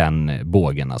otrolig, den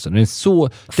bågen. Alltså. Det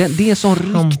är en sån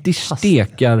riktig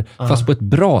stekar, fast på ett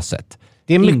bra sätt.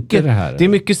 Det är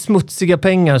mycket smutsiga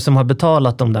pengar som har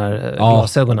betalat de där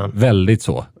glasögonen. Väldigt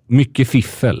så. Mycket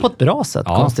fiffel. På ett bra sätt,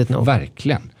 konstigt nog.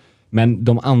 Verkligen. Men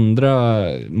de andra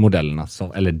modellerna,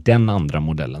 eller den andra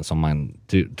modellen som man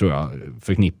tror jag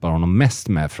förknippar honom mest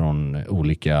med från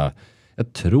olika...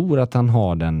 Jag tror att han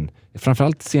har den,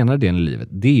 framförallt senare delen i livet,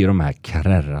 det är ju de här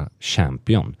Carrera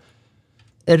Champion.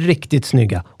 Riktigt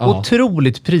snygga. Ja.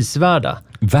 Otroligt prisvärda.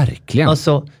 Verkligen.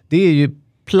 Alltså, det är ju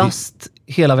plast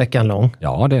hela veckan lång.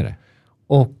 Ja, det är det.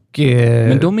 Och,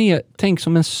 men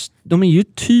de är ju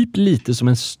typ lite som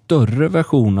en större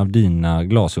version av dina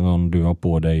glasögon du har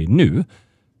på dig nu.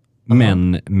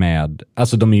 Men med,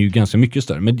 alltså de är ju ganska mycket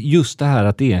större. Men just det här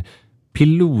att det är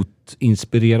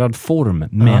pilotinspirerad form,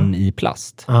 men i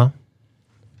plast.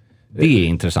 Det är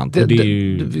intressant. Det är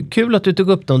ju... Kul att du tog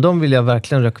upp dem. De vill jag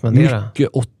verkligen rekommendera. Mycket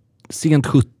sent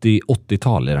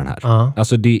 70-80-tal i den här.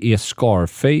 Alltså det är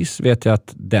Scarface, vet jag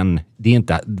att det är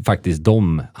inte faktiskt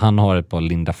han har ett par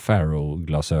Linda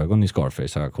Farrow-glasögon i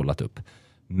Scarface har jag kollat upp.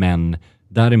 Men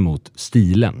däremot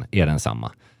stilen är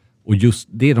densamma. Och just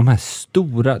det är de här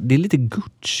stora, det är lite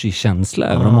Gucci-känsla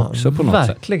över dem också på något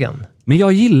verkligen. sätt. Men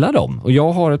jag gillar dem. Och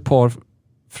jag har ett par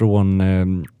från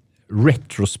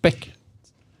Retrospect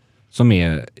som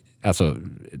är alltså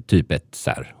typ ett så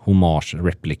här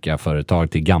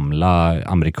hommage-replika-företag till gamla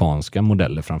amerikanska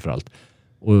modeller framförallt.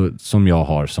 Och som jag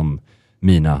har som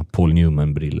mina Paul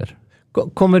Newman-briller.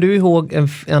 Kommer du ihåg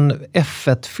en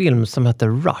F1-film som heter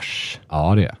Rush?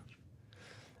 Ja, det är.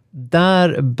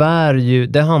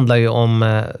 Det handlar ju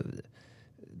om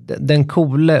den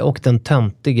coole och den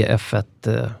töntige F1.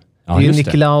 Det är ju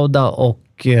Nick Lauda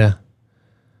och...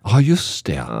 Ja, just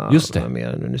det. Just det.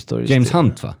 Nu står det James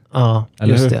Hunt, va? Ja,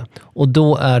 eller just hur? det. Och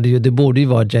då är det ju, det borde ju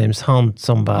vara James Hunt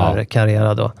som bär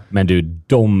karriär då. Men du,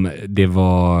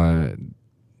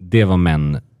 det var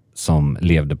män som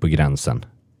levde på gränsen.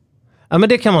 Ja, men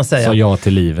det kan man säga. Så ja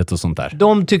till livet och sånt där.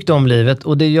 De tyckte om livet,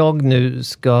 och det jag nu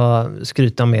ska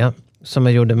skryta med, som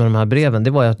jag gjorde med de här breven,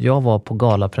 det var ju att jag var på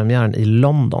galapremiären i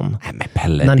London. Nej, men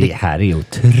Pelle, det här är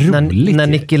otroligt. När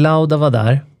Niki Lauda var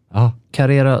där,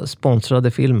 Carrera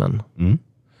sponsrade filmen.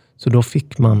 Så då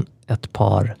fick man ett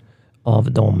par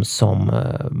av dem som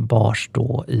bars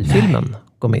då i filmen.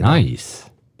 Kom in. Nice.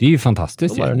 Det är ju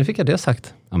fantastiskt. Nu fick jag det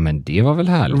sagt. Ja, men det var väl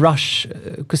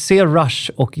härligt. Se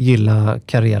Rush och gilla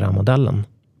Carrera-modellen.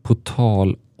 På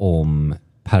tal om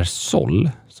Persol,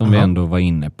 som vi ändå var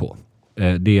inne på.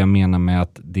 Det jag menar med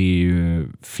att det är ju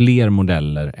fler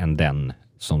modeller än den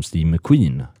som Steve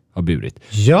McQueen har burit.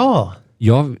 Ja!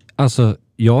 Jag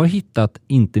har hittat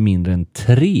inte mindre än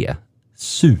 3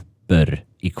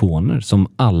 superikoner som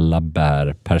alla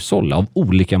bär Persol av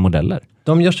olika modeller.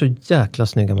 De gör så jäkla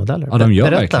snygga modeller. Ja, de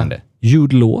gör verkligen det.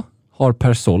 Jude Law har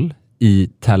Persol i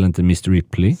Talented Mr.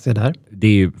 Ripley. Se där. Det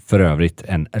är ju för övrigt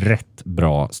en rätt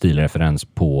bra stilreferens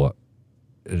på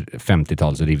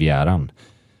 50-tals Rivieran.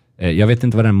 Jag vet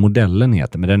inte vad den modellen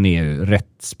heter, men den är ju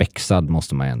rätt spexad,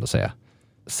 måste man ändå säga.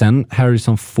 Sen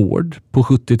Harrison Ford på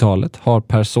 70-talet har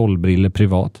Persol-briller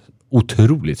privat.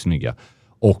 Otroligt snygga.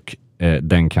 Och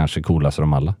den kanske coolaste av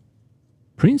dem alla.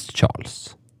 Prince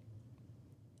Charles.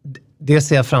 Det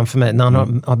ser jag framför mig när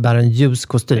han bär en ljus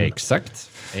kostym. Exakt.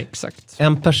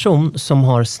 En person som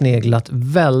har sneglat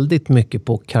väldigt mycket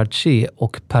på Cartier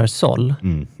och Persol,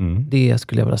 det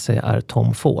skulle jag vilja säga är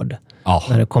Tom Ford.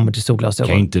 När det kommer till solglasögon.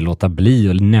 Kan ju inte låta bli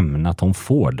att nämna Tom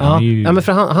Ford. Men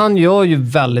för han gör ju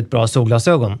väldigt bra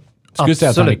solglasögon. Skulle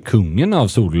säga att han är kungen av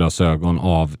solglasögon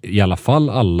av i alla fall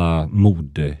alla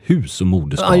modehus och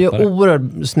modeskapare. Han gör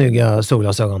oerhört snygga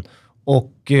solglasögon.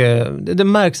 Och det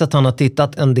märks att han har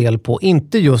tittat en del på,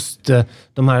 inte just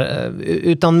de här,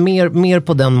 utan mer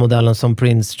på den modellen som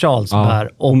Prince Charles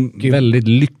bär. Och väldigt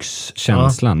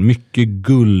lyxkänslan. Mycket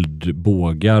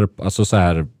guldbågar. Alltså så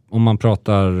här, om man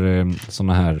pratar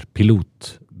såna här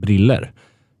pilotbriller,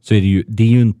 så är det är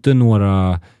ju inte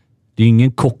några, det är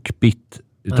ingen cockpit,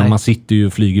 utan man sitter ju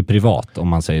och flyger privat, om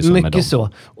man säger så. Mycket med dem. så.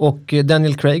 Och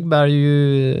Daniel Craig bär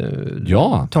ju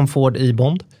Tom Ford i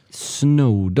Bond.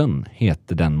 Snowden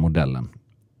heter den modellen.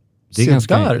 Det är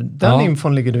ganska, den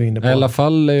infon ligger du inne på. I alla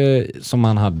fall som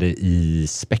han hade i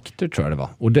Spectre, tror jag det var.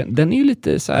 Och den är ju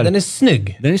lite så här... Den är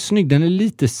snygg. Den är snygg. Den är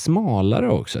lite smalare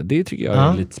också. Det tycker jag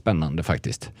är lite spännande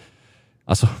faktiskt.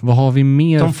 Alltså, vad har vi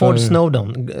mer Tom för... Ford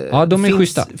Snowden. Ja, de är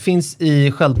schyssta. Finns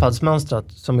i sköldpaddsmönstret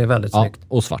som är väldigt snyggt.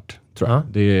 Och svart, tror jag.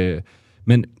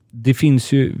 Men det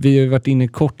finns ju, vi har ju varit inne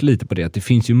kort lite på det, att det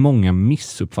finns ju många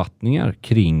missuppfattningar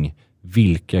kring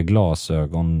vilka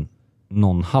glasögon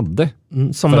någon hade.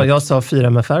 Som då jag sa 4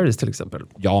 med Ferris till exempel.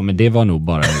 Ja, men det var nog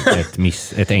bara ett enkelt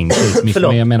miss.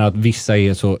 Men jag menar att vissa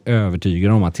är så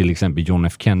övertygade om att till exempel John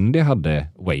F. Kennedy hade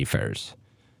Wayfarers.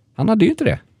 Han hade ju inte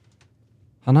det.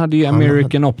 Han hade ju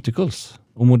American Opticals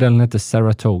och modellen hette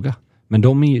Saratoga. Men det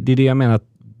är det jag menar att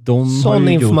sån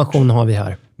information har vi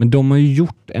här. Men de har ju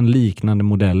gjort en liknande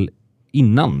modell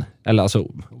innan. Eller alltså,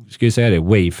 ska jag säga det,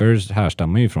 Wayfarers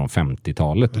härstammar ju från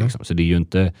 50-talet liksom. Så det är ju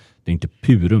inte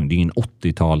purung, det är ingen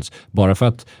 80-tals. Bara för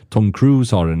att Tom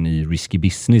Cruise har den i Risky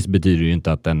Business betyder ju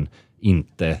inte att den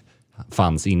inte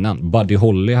fanns innan. Buddy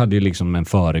Holly hade ju liksom en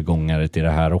föregångare till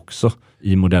det här också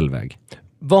i modellväg.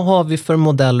 Vad har vi för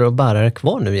modeller och bärare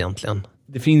kvar nu egentligen?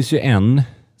 Det finns ju en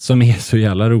som är så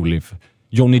jävla rolig.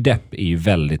 Johnny Depp är ju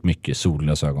väldigt mycket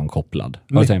solglasögon kopplad.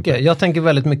 Jag tänker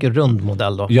väldigt mycket rund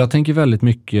modell då. Jag tänker väldigt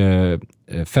mycket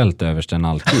fältöversten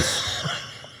alkis.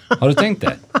 Har du tänkt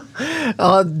det?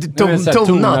 Ja,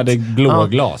 tonade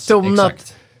blåglas. Tonat.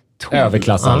 Exakt.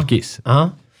 Överklass alkis.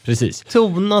 Precis.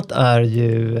 Tonat är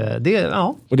ju det,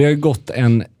 Och det har gått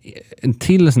en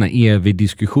till sån här evig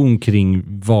diskussion kring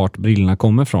vart brillorna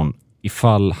kommer från.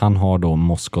 Ifall han har då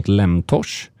Moscot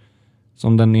Lemtosh,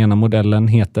 som den ena modellen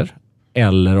heter,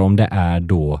 eller om det är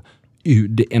då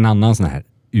en annan sån här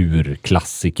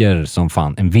urklassiker som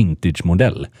en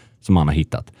vintage-modell som han har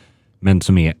hittat. Men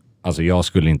som är, alltså jag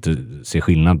skulle inte se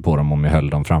skillnad på dem om jag höll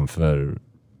dem framför,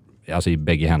 alltså i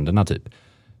bägge händerna typ.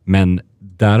 Men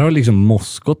där har liksom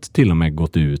Moscot till och med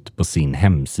gått ut på sin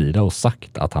hemsida och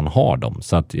sagt att han har dem.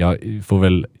 Så att jag får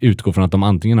väl utgå från att de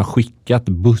antingen har skickat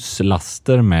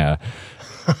busslaster med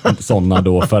sådana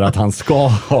då för att han ska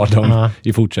ha dem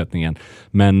i fortsättningen.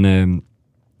 Men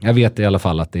jag vet i alla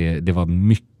fall att det var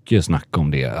mycket snack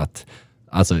om det. Att,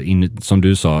 alltså, som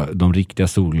du sa, de riktiga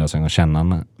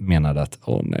solglasögonkännarna menade att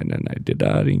nej, det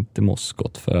där är inte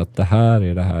Moscot, för att det här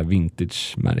är det här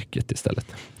vintage-märket istället.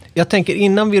 Jag tänker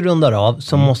innan vi rundar av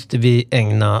så måste vi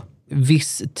ägna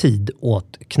viss tid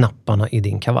åt knapparna i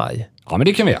din kavaj. Ja, men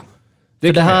det kan vi göra.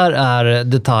 För det här är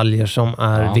detaljer som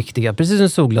är viktiga, precis som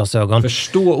solglasögon.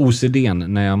 Förstå OCD:n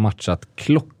när jag matchat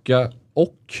klocka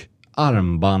och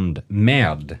armband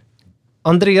med.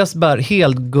 Andreas bär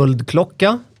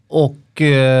helguldklocka och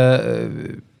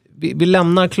vi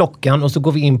lämnar klockan och så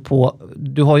går vi in på,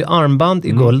 du har ju armband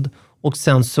i guld och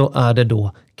sen så är det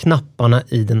då knapparna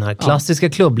i den här klassiska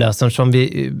klubbläsaren som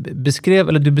vi beskrev,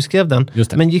 eller du beskrev den.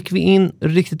 Men gick vi in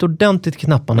riktigt ordentligt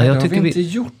knapparna? Nej, det har vi inte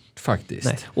gjort faktiskt.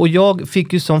 Nej. Och jag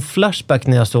fick ju sån flashback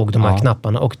när jag såg de här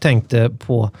knapparna och tänkte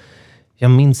på,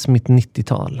 jag minns mitt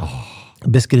 90-tal.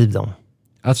 Beskriv dem.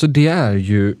 Alltså det är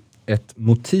ju ett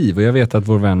motiv, och jag vet att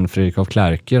vår vän Fredrik af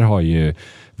Klerker har ju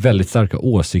väldigt starka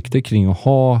åsikter kring att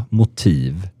ha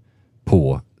motiv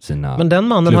på sina. Men den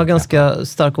mannen har ganska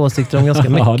starka åsikter om ganska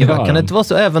mycket. Kan det inte vara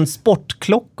så? Även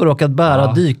sportklockor och att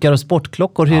bära dykar och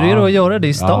sportklockor. Hur är det att göra det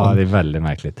i stan? Ja, det är väldigt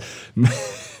märkligt.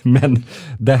 Men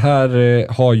det här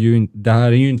är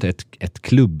ju inte ett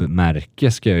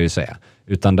klubbmärke, ska jag ju säga.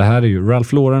 Utan det här är ju,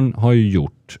 Ralph Lauren har ju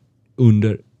gjort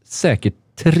under säkert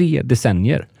 3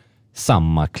 decennier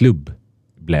samma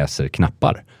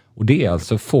klubbläserknappar. Och det är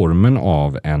alltså formen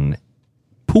av en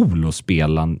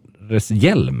polospelares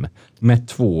hjälm med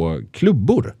 2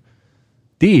 klubbor.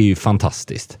 Det är ju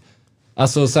fantastiskt.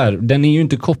 Alltså så här, den är ju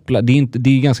inte kopplad, det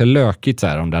är ganska lökigt så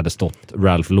här om det hade stått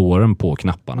Ralph Lauren på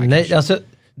knapparna. Nej, kanske. Alltså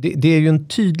det är ju en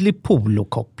tydlig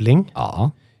polokoppling.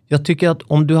 Ja. Jag tycker att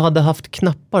om du hade haft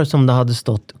knappar som det hade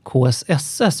stått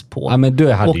KSSS på men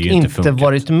det hade och ju inte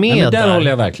varit med. Nej, men där håller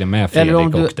jag verkligen med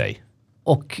Fredrik och dig.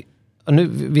 Och nu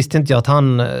visste inte jag att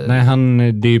han...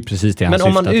 Nej, det är ju precis det han syftar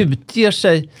till. Men om man utger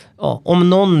sig... Ja, om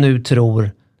någon nu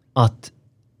tror att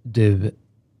du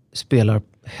spelar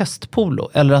hästpolo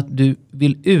eller att du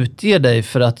vill utge dig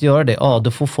för att göra det,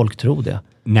 då får folk tro det.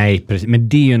 Nej, precis. Men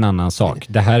det är ju en annan sak.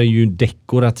 Det här är ju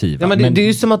dekorativa. Ja, men det är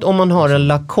ju som att om man har en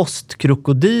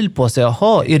Lacoste-krokodil på sig,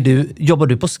 jobbar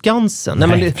du på Skansen? Nej,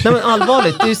 men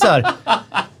allvarligt, det är ju så här,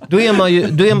 då är man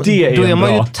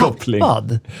ju,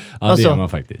 tappad. Ja, det är man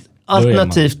faktiskt.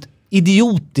 Alternativt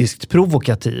idiotiskt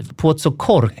provokativ på ett så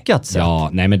korkat sätt. Ja,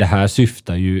 nej men det här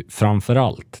syftar ju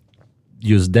framförallt,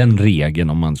 just den regeln,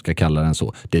 om man ska kalla den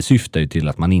så, det syftar ju till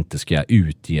att man inte ska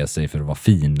utge sig för att vara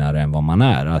finare än vad man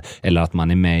är. Eller att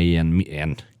man är med i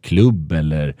en klubb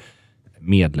eller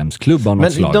medlemsklubb av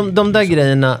något slag. Men de där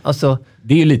grejerna, alltså...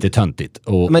 Det är ju lite töntigt.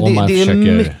 Och men om man det är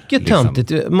försöker mycket töntigt.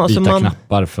 byta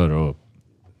knappar för att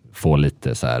få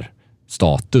lite så här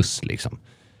status liksom.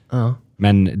 Ja.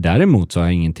 Men däremot så har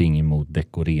jag ingenting emot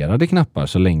dekorerade knappar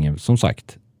så länge, som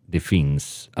sagt, det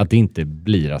finns, att det inte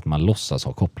blir att man låtsas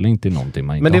ha koppling till någonting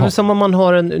man inte har. Men det är väl som om man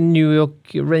har en New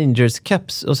York Rangers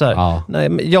caps och så här. Ja. Nej,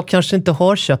 men jag kanske inte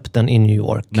har köpt den i New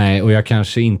York. Nej, och jag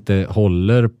kanske inte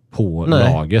håller på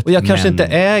laget. Och jag kanske inte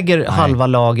äger halva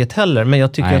laget heller, men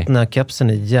jag tycker att den här kepsen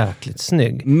är jäkligt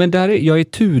snygg. Men jag är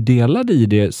tudelad i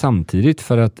det samtidigt,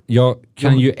 för att jag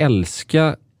kan ju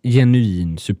älska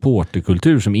genuin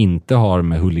supporterkultur som inte har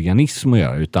med huliganism att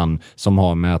göra, utan som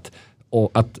har med att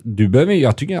du behöver,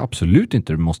 jag tycker absolut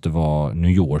inte du måste vara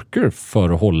New Yorker för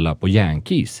att hålla på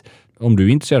Yankees. Om du är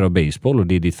intresserad av baseball och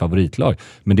det är ditt favoritlag.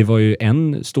 Men det var ju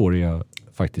en story jag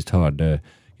faktiskt hörde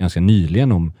ganska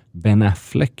nyligen om Ben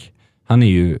Affleck. Han är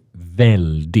ju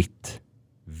väldigt,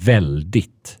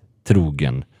 väldigt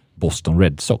trogen Boston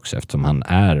Red Sox eftersom han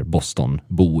är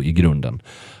Boston-bo i grunden.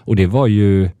 Och det var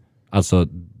ju, alltså,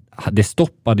 det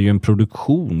stoppade ju en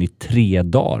produktion i 3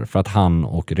 dagar för att han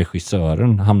och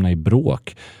regissören hamnade i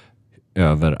bråk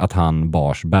över att han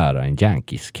bars bära en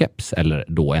Yankees-keps eller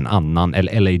då en annan,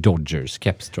 eller LA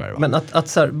Dodgers-keps tror jag. Men att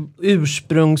så här,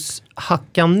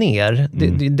 ursprungshacka ner,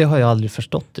 det har jag aldrig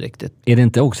förstått riktigt. Är det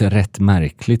inte också rätt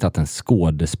märkligt att en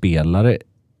skådespelare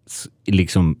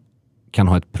liksom kan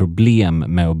ha ett problem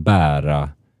med att bära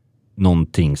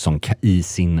någonting som i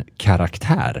sin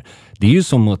karaktär? Det är ju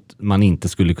som att man inte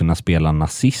skulle kunna spela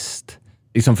nazist.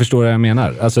 Liksom, förstår du vad jag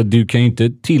menar? Alltså, du kan ju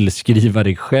inte tillskriva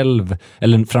dig själv,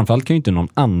 eller framförallt kan ju inte någon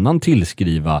annan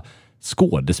tillskriva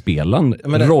skådespelaren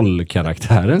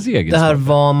rollkaraktärens egenskaper. Det här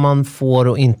vad man får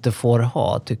och inte får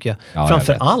ha, tycker jag. Ja,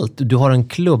 framförallt, du har en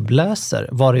klubbläser.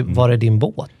 Var är din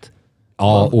båt?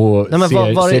 Ja, och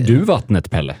ser du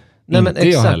vattnet, Pelle? Nej, men inte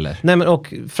jag heller. Nej, men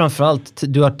och framförallt,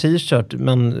 du har t-shirt,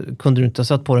 men kunde du inte ha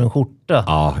satt på dig en skjorta?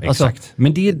 Ja, exakt. Alltså,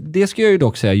 men det ska jag ju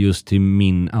dock säga just till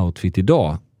min outfit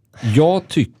idag. Jag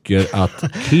tycker att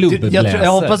klubbläser...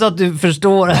 Jag hoppas att du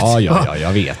förstår att... Ja,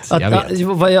 jag vet.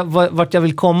 Vart jag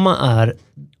vill komma är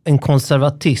en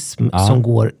konservatism som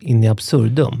går in i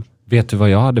absurdum. Vet du vad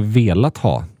jag hade velat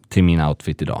ha till min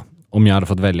outfit idag? Om jag hade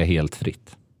fått välja helt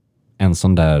fritt. En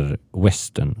sån där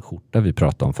western-skjorta vi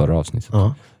pratade om förra avsnittet.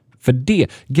 Ja. För det,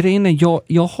 grejen är,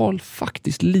 jag har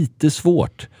faktiskt lite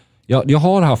svårt. Jag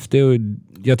har haft det och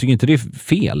jag tycker inte det är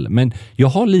fel. Men jag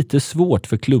har lite svårt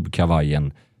för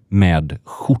klubbkavajen med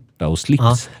skjorta och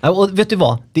slips. Ja. Och vet du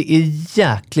vad? Det är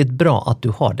jäkligt bra att du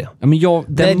har det. Ja, men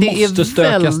det måste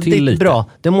stökas till lite. Bra.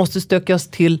 Det måste stökas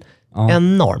till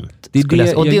enormt. Det är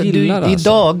det jag gillar alltså.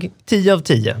 Idag, 10 av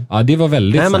 10. Ja, det var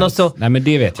väldigt sant. Nej, men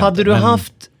det vet jag hade inte. Du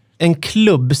haft en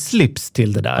klubbslips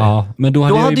till det där. Ja, men då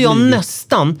hade jag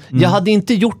nästan, jag hade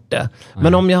inte gjort det.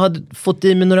 Men om jag hade fått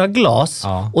i mig några glas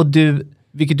och du,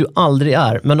 vilket du aldrig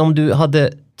är, men om du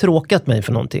hade tråkat mig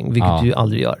för någonting, vilket du ju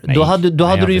aldrig gör. Nej, då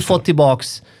hade du ju fått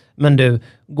tillbaks, men du,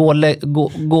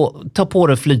 ta på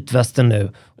dig flytvästen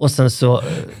nu. Och sen så...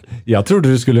 Jag trodde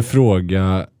du skulle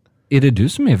fråga, är det du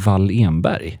som är Wall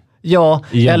Enberg? Ja,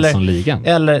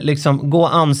 eller liksom gå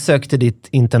och ansök till ditt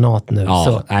internat nu. Ja,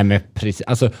 så. Nej, men precis.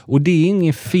 Alltså, och det är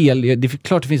inget fel. Det är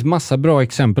klart det finns massa bra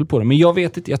exempel på det. Men jag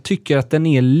vet inte, jag tycker att den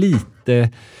är lite...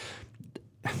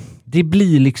 Det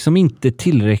blir liksom inte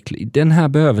tillräckligt. Den här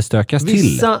behöver stökas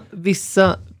till.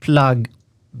 Vissa plagg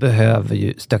behöver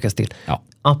ju stökas till. Ja.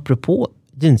 Apropå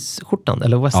jeansskjortan,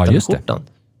 eller westernskjortan.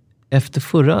 Efter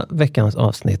förra veckans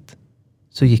avsnitt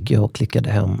så gick jag och klickade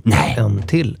hem en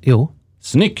till. Jo.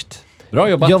 Snyggt! Bra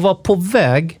jobbat! Jag var på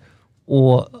väg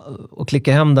och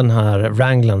klicka hem den här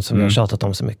Wranglern som vi har tjatat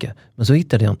om så mycket. Men så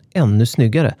hittade jag en ännu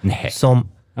snyggare. Som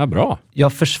bra.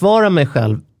 Jag försvarar mig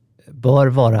själv bör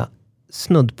vara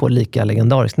snudd på lika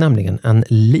legendarisk, nämligen en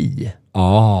Lee.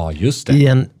 Ja, just det.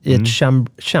 I ett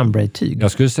chambray-tyg.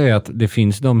 Jag skulle säga att det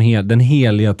finns den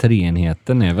heliga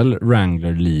treenheten är väl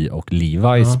Wrangler, Lee och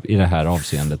Levi's i det här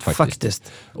avseendet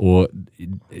faktiskt. Och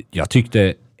jag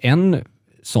tyckte en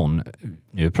sån,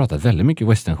 nu har vi pratat väldigt mycket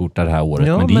westernskjorta det här året,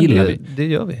 Ja, men det gillar vi. Det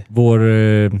gör vi.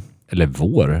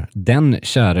 Den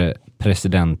käre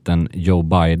presidenten Joe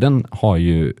Biden har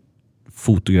ju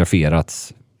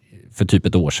fotograferats för typ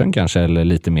ett år sedan kanske, eller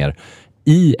lite mer,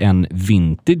 i en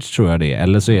vintage tror jag det är,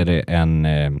 eller så är det en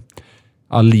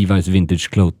Levi's vintage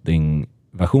clothing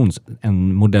version,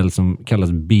 en modell som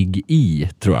kallas Big E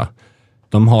tror jag.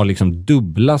 De har liksom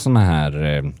dubbla såna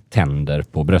här tänder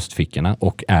på bröstfickorna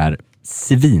och är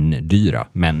svindyra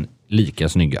men lika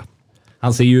snygga.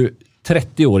 Han ser ju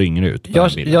 30 år yngre ut.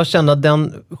 Jag kände att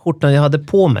den skjortan jag hade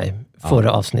på mig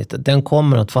förra avsnittet, den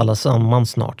kommer att falla samman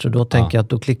snart. Så då tänker jag att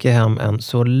då klickar jag hem en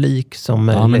så lik som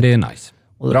möjligt. Ja, men det är nice.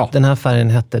 Och den här färgen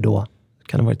hette då,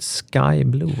 kan det ha varit Sky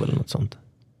Blue eller något sånt?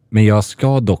 Men jag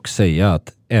ska dock säga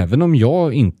att även om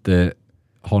jag inte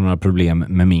har några problem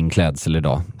med min klädsel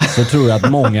idag, så tror jag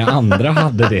att många andra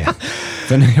hade det.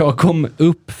 För när jag kom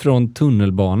upp från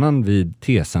tunnelbanan vid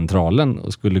T-centralen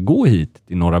och skulle gå hit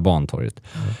till Norra Bantorget,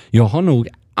 jag har nog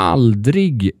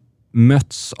aldrig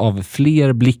mötts av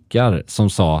fler blickar som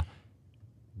sa,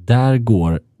 där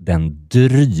går den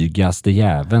drygaste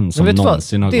jäveln som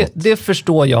någonsin har gått. Det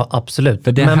förstår jag absolut.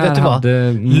 För men vet du vad?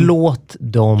 Låt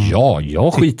dem... Ja,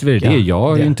 jag skiter i det. Jag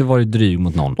har ju inte varit dryg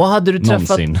mot någon. Och hade du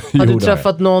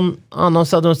träffat någon annan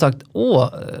så hade de sagt,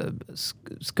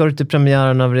 ska du till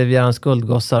premiären av Rivierans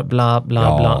guldgossar, bla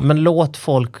bla bla. Men låt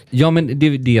folk... Ja, men det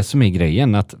är det som är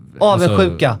grejen. Att,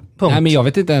 avundsjuka, punkt. Nej, men jag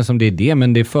vet inte ens om det är det,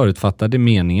 men det är förutfattade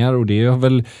meningar och det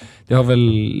har väl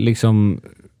liksom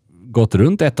gått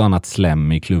runt ett och annat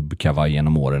slem i klubbkavaj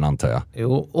genom åren, antar jag.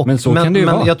 Jo, men så kan det ju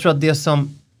vara. Men jag tror att det som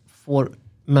får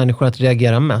människor att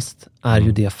reagera mest är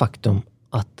ju det faktum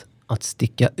att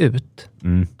sticka ut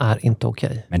är inte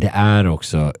okej. Men det är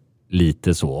också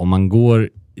lite så. Om man går,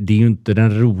 det är ju inte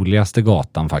den roligaste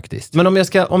gatan faktiskt. Men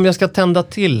om jag ska tända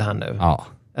till här nu. Ja.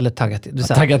 Eller tagga till.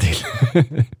 Tagga till.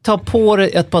 Ta på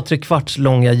dig ett par 3/4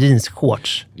 långa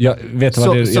jeansshorts. Ja, vet du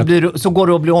vad så går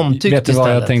du att bli omtyckt istället. Vet du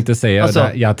vad jag tänkte säga? Alltså,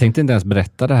 jag tänkte inte ens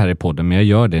berätta det här i podden, men jag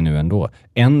gör det nu ändå.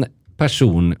 En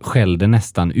person skällde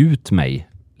nästan ut mig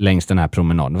längs den här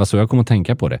promenaden. Det var så jag kom att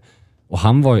tänka på det. Och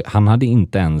han hade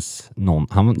inte ens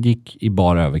han gick i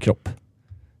bara överkropp.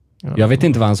 Ja. Jag vet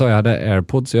inte vad han sa. Jag hade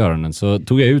AirPods i öronen, så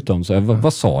tog jag ut dem. Så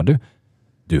vad sa du?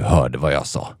 Du hörde vad jag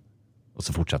sa. Och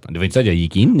så fortsatte han. Det var inte så att jag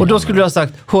gick in i. Och då skulle du ha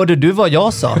sagt, hörde du vad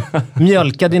jag sa?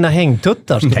 Mjölka dina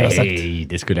hängtuttar, skulle jag ha sagt. Nej,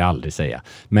 det skulle jag aldrig säga.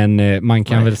 Men man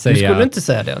kan väl säga... Du skulle inte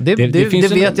säga det. Det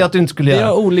vet jag att du inte skulle göra. Vi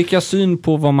har olika syn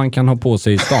på vad man kan ha på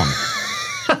sig i stan.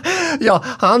 Ja,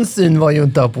 hans syn var ju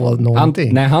inte att ha på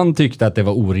någonting. Han tyckte att det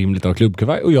var orimligt att ha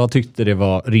klubbkavaj och jag tyckte det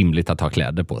var rimligt att ha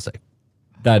kläder på sig.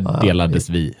 Där delades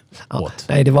vi åt.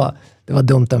 Nej, det var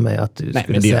dumt av mig att du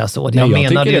skulle säga så. Jag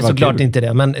menade det såklart inte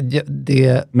det. Men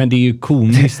det är ju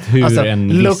komiskt hur alltså, en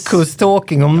look who's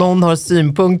talking. Om någon har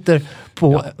synpunkter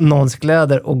på någons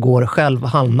kläder och går själv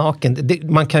halvnaken.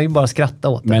 Man kan ju bara skratta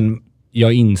åt det. Men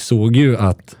jag insåg ju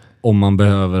att om man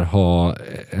behöver ha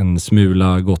en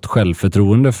smula gott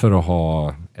självförtroende för att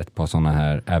ha ett par sådana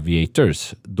här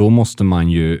aviators, då måste man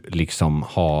ju liksom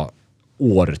ha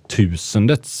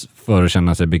årtusendets för att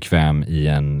känna sig bekväm i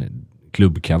en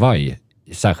klubbkavaj.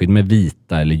 Särskilt med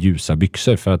vita eller ljusa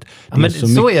byxor. För att det är så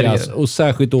mycket, är det ju. Och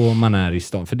särskilt då om man är i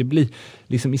stan. För det blir,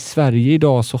 liksom i Sverige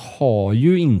idag så har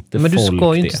ju inte folk det. Men du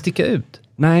ska ju inte sticka ut.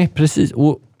 Nej, precis.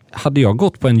 Och hade jag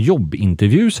gått på en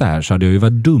jobbintervju så här så hade jag ju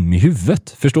varit dum i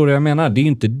huvudet. Förstår du vad jag menar? Det är ju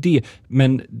inte det.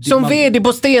 Men som vd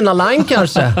på Stena Line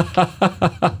kanske?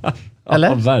 Eller?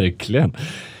 Ja, verkligen.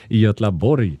 I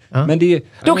Göteborg. Ja. Men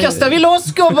då kastar vi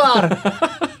loss, gubbar!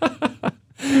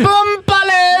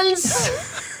 Bumpalens!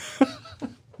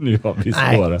 Nu har vi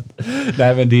spårat.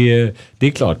 Nej, men det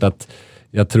är klart att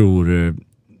jag tror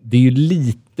det är ju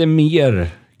lite mer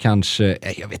kanske,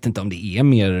 jag vet inte om det är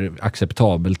mer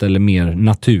acceptabelt eller mer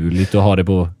naturligt att ha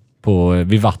det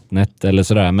vid vattnet eller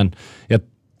sådär, men jag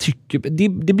tycker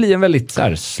det blir en väldigt så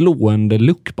här slående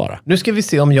look bara. Nu ska vi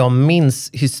se om jag minns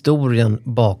historien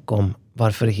bakom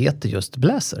varför det heter just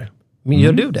blazer. Men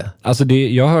gör du det? Alltså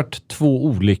jag har hört 2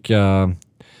 olika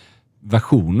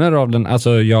versioner av den.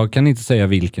 Alltså jag kan inte säga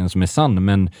vilken som är sann,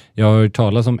 men jag har hört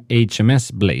talas om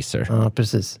HMS Blazer. Ja,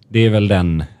 precis. Det är väl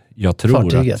den jag tror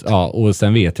fartyget. Och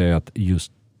sen vet jag ju att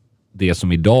just det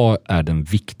som idag är den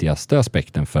viktigaste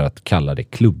aspekten för att kalla det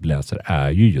klubbläser är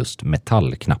ju just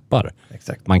metallknappar.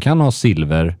 Exakt. Man kan ha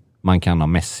silver, man kan ha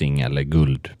mässing eller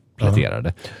guld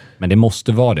pläterade. Men det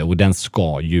måste vara det, och den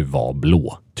ska ju vara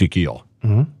blå, tycker jag.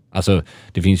 Mm. Alltså,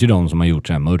 det finns ju de som har gjort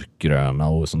så här mörkgröna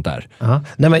och sånt där.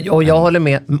 Nej, men, och jag håller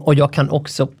med, och jag kan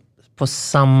också på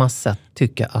samma sätt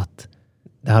tycka att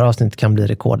det här avsnittet kan bli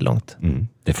rekordlångt.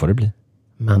 Det får det bli.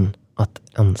 Men att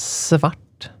en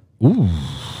svart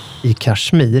I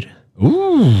kashmir.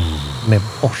 Med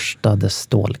borstade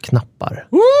stålknappar.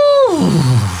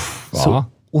 Så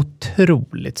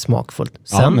otroligt smakfullt.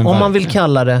 Sen om man vill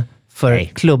kalla det för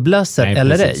klubbläser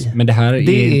eller ej. Men det här är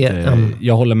inte,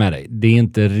 jag håller med dig. Det är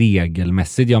inte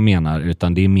regelmässigt jag menar,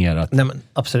 utan det är mer att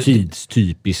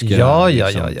tidstypiska. Ja.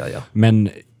 Men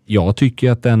jag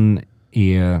tycker att den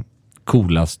är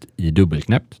coolast i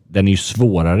dubbelknäppt. Den är ju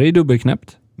svårare i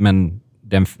dubbelknäppt, men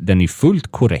den är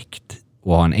fullt korrekt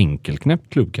och har en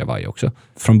enkelknäppt klubbkavaj också.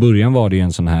 Från början var det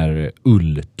en sån här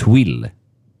ulltwill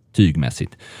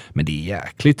tygmässigt. Men det är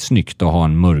jäkligt snyggt att ha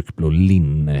en mörkblå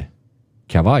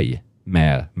linnekavaj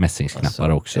med mässingsknappar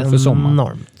också för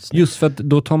sommaren. Just för att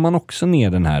då tar man också ner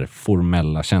den här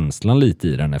formella känslan lite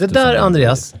i den. Det där,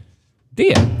 Andreas.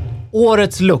 Det.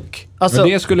 Årets look. Alltså,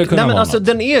 det skulle kunna vara något.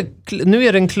 Nu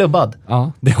är den klubbad.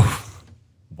 Ja,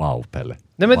 wow, Pelle.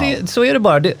 Nej, men så är det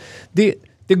bara.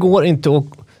 Det går inte att...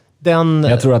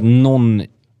 Jag tror att någon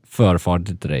förfar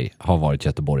till dig har varit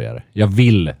göteborgare. Jag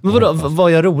vill... Men vadå, var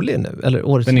jag rolig nu? Eller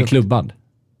årets den är look? klubbad.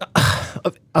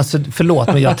 Alltså, förlåt,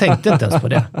 men jag tänkte inte ens på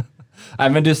det. Nej,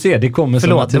 men du ser, det kommer så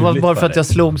naturligt. Förlåt, det var bara för att dig. Jag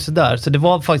slog sådär. Så det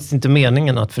var faktiskt inte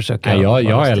meningen att försöka... Nej,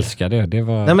 jag älskar det.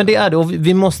 Nej, men det är det. Och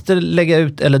vi måste lägga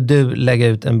ut, eller du lägga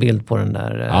ut en bild på den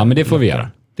där... Ja, men det får vi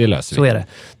göra. Det löser vi. Så är det.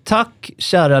 Tack,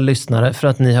 kära lyssnare, för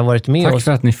att ni har varit med oss. Tack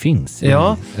för att ni finns.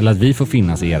 Ja. Eller att vi får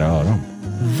finnas i era öron.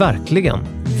 Verkligen.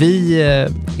 Vi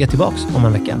är tillbaks om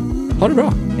en vecka. Ha det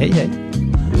bra. Hej, hej.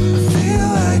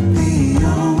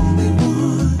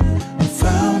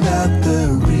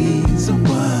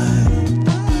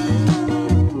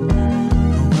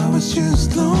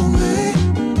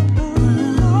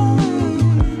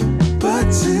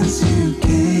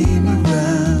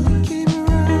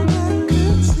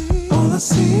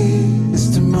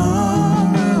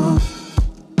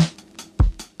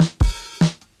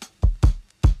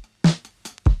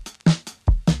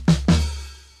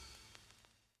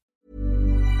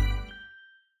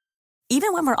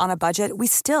 Even when we're on a budget, we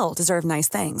still deserve nice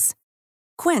things.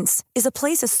 Quince is a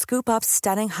place to scoop up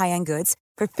stunning high-end goods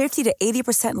for 50 to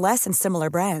 80% less than similar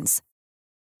brands.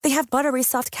 They have buttery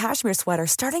soft cashmere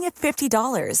sweaters starting at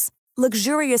 $50,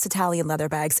 luxurious Italian leather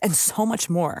bags, and so much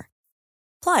more.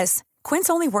 Plus, Quince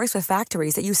only works with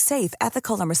factories that use safe,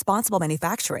 ethical, and responsible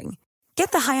manufacturing.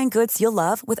 Get the high-end goods you'll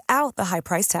love without the high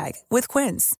price tag with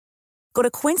Quince. Go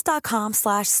to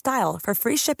quince.com/style for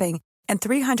free shipping and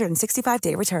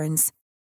 365-day returns.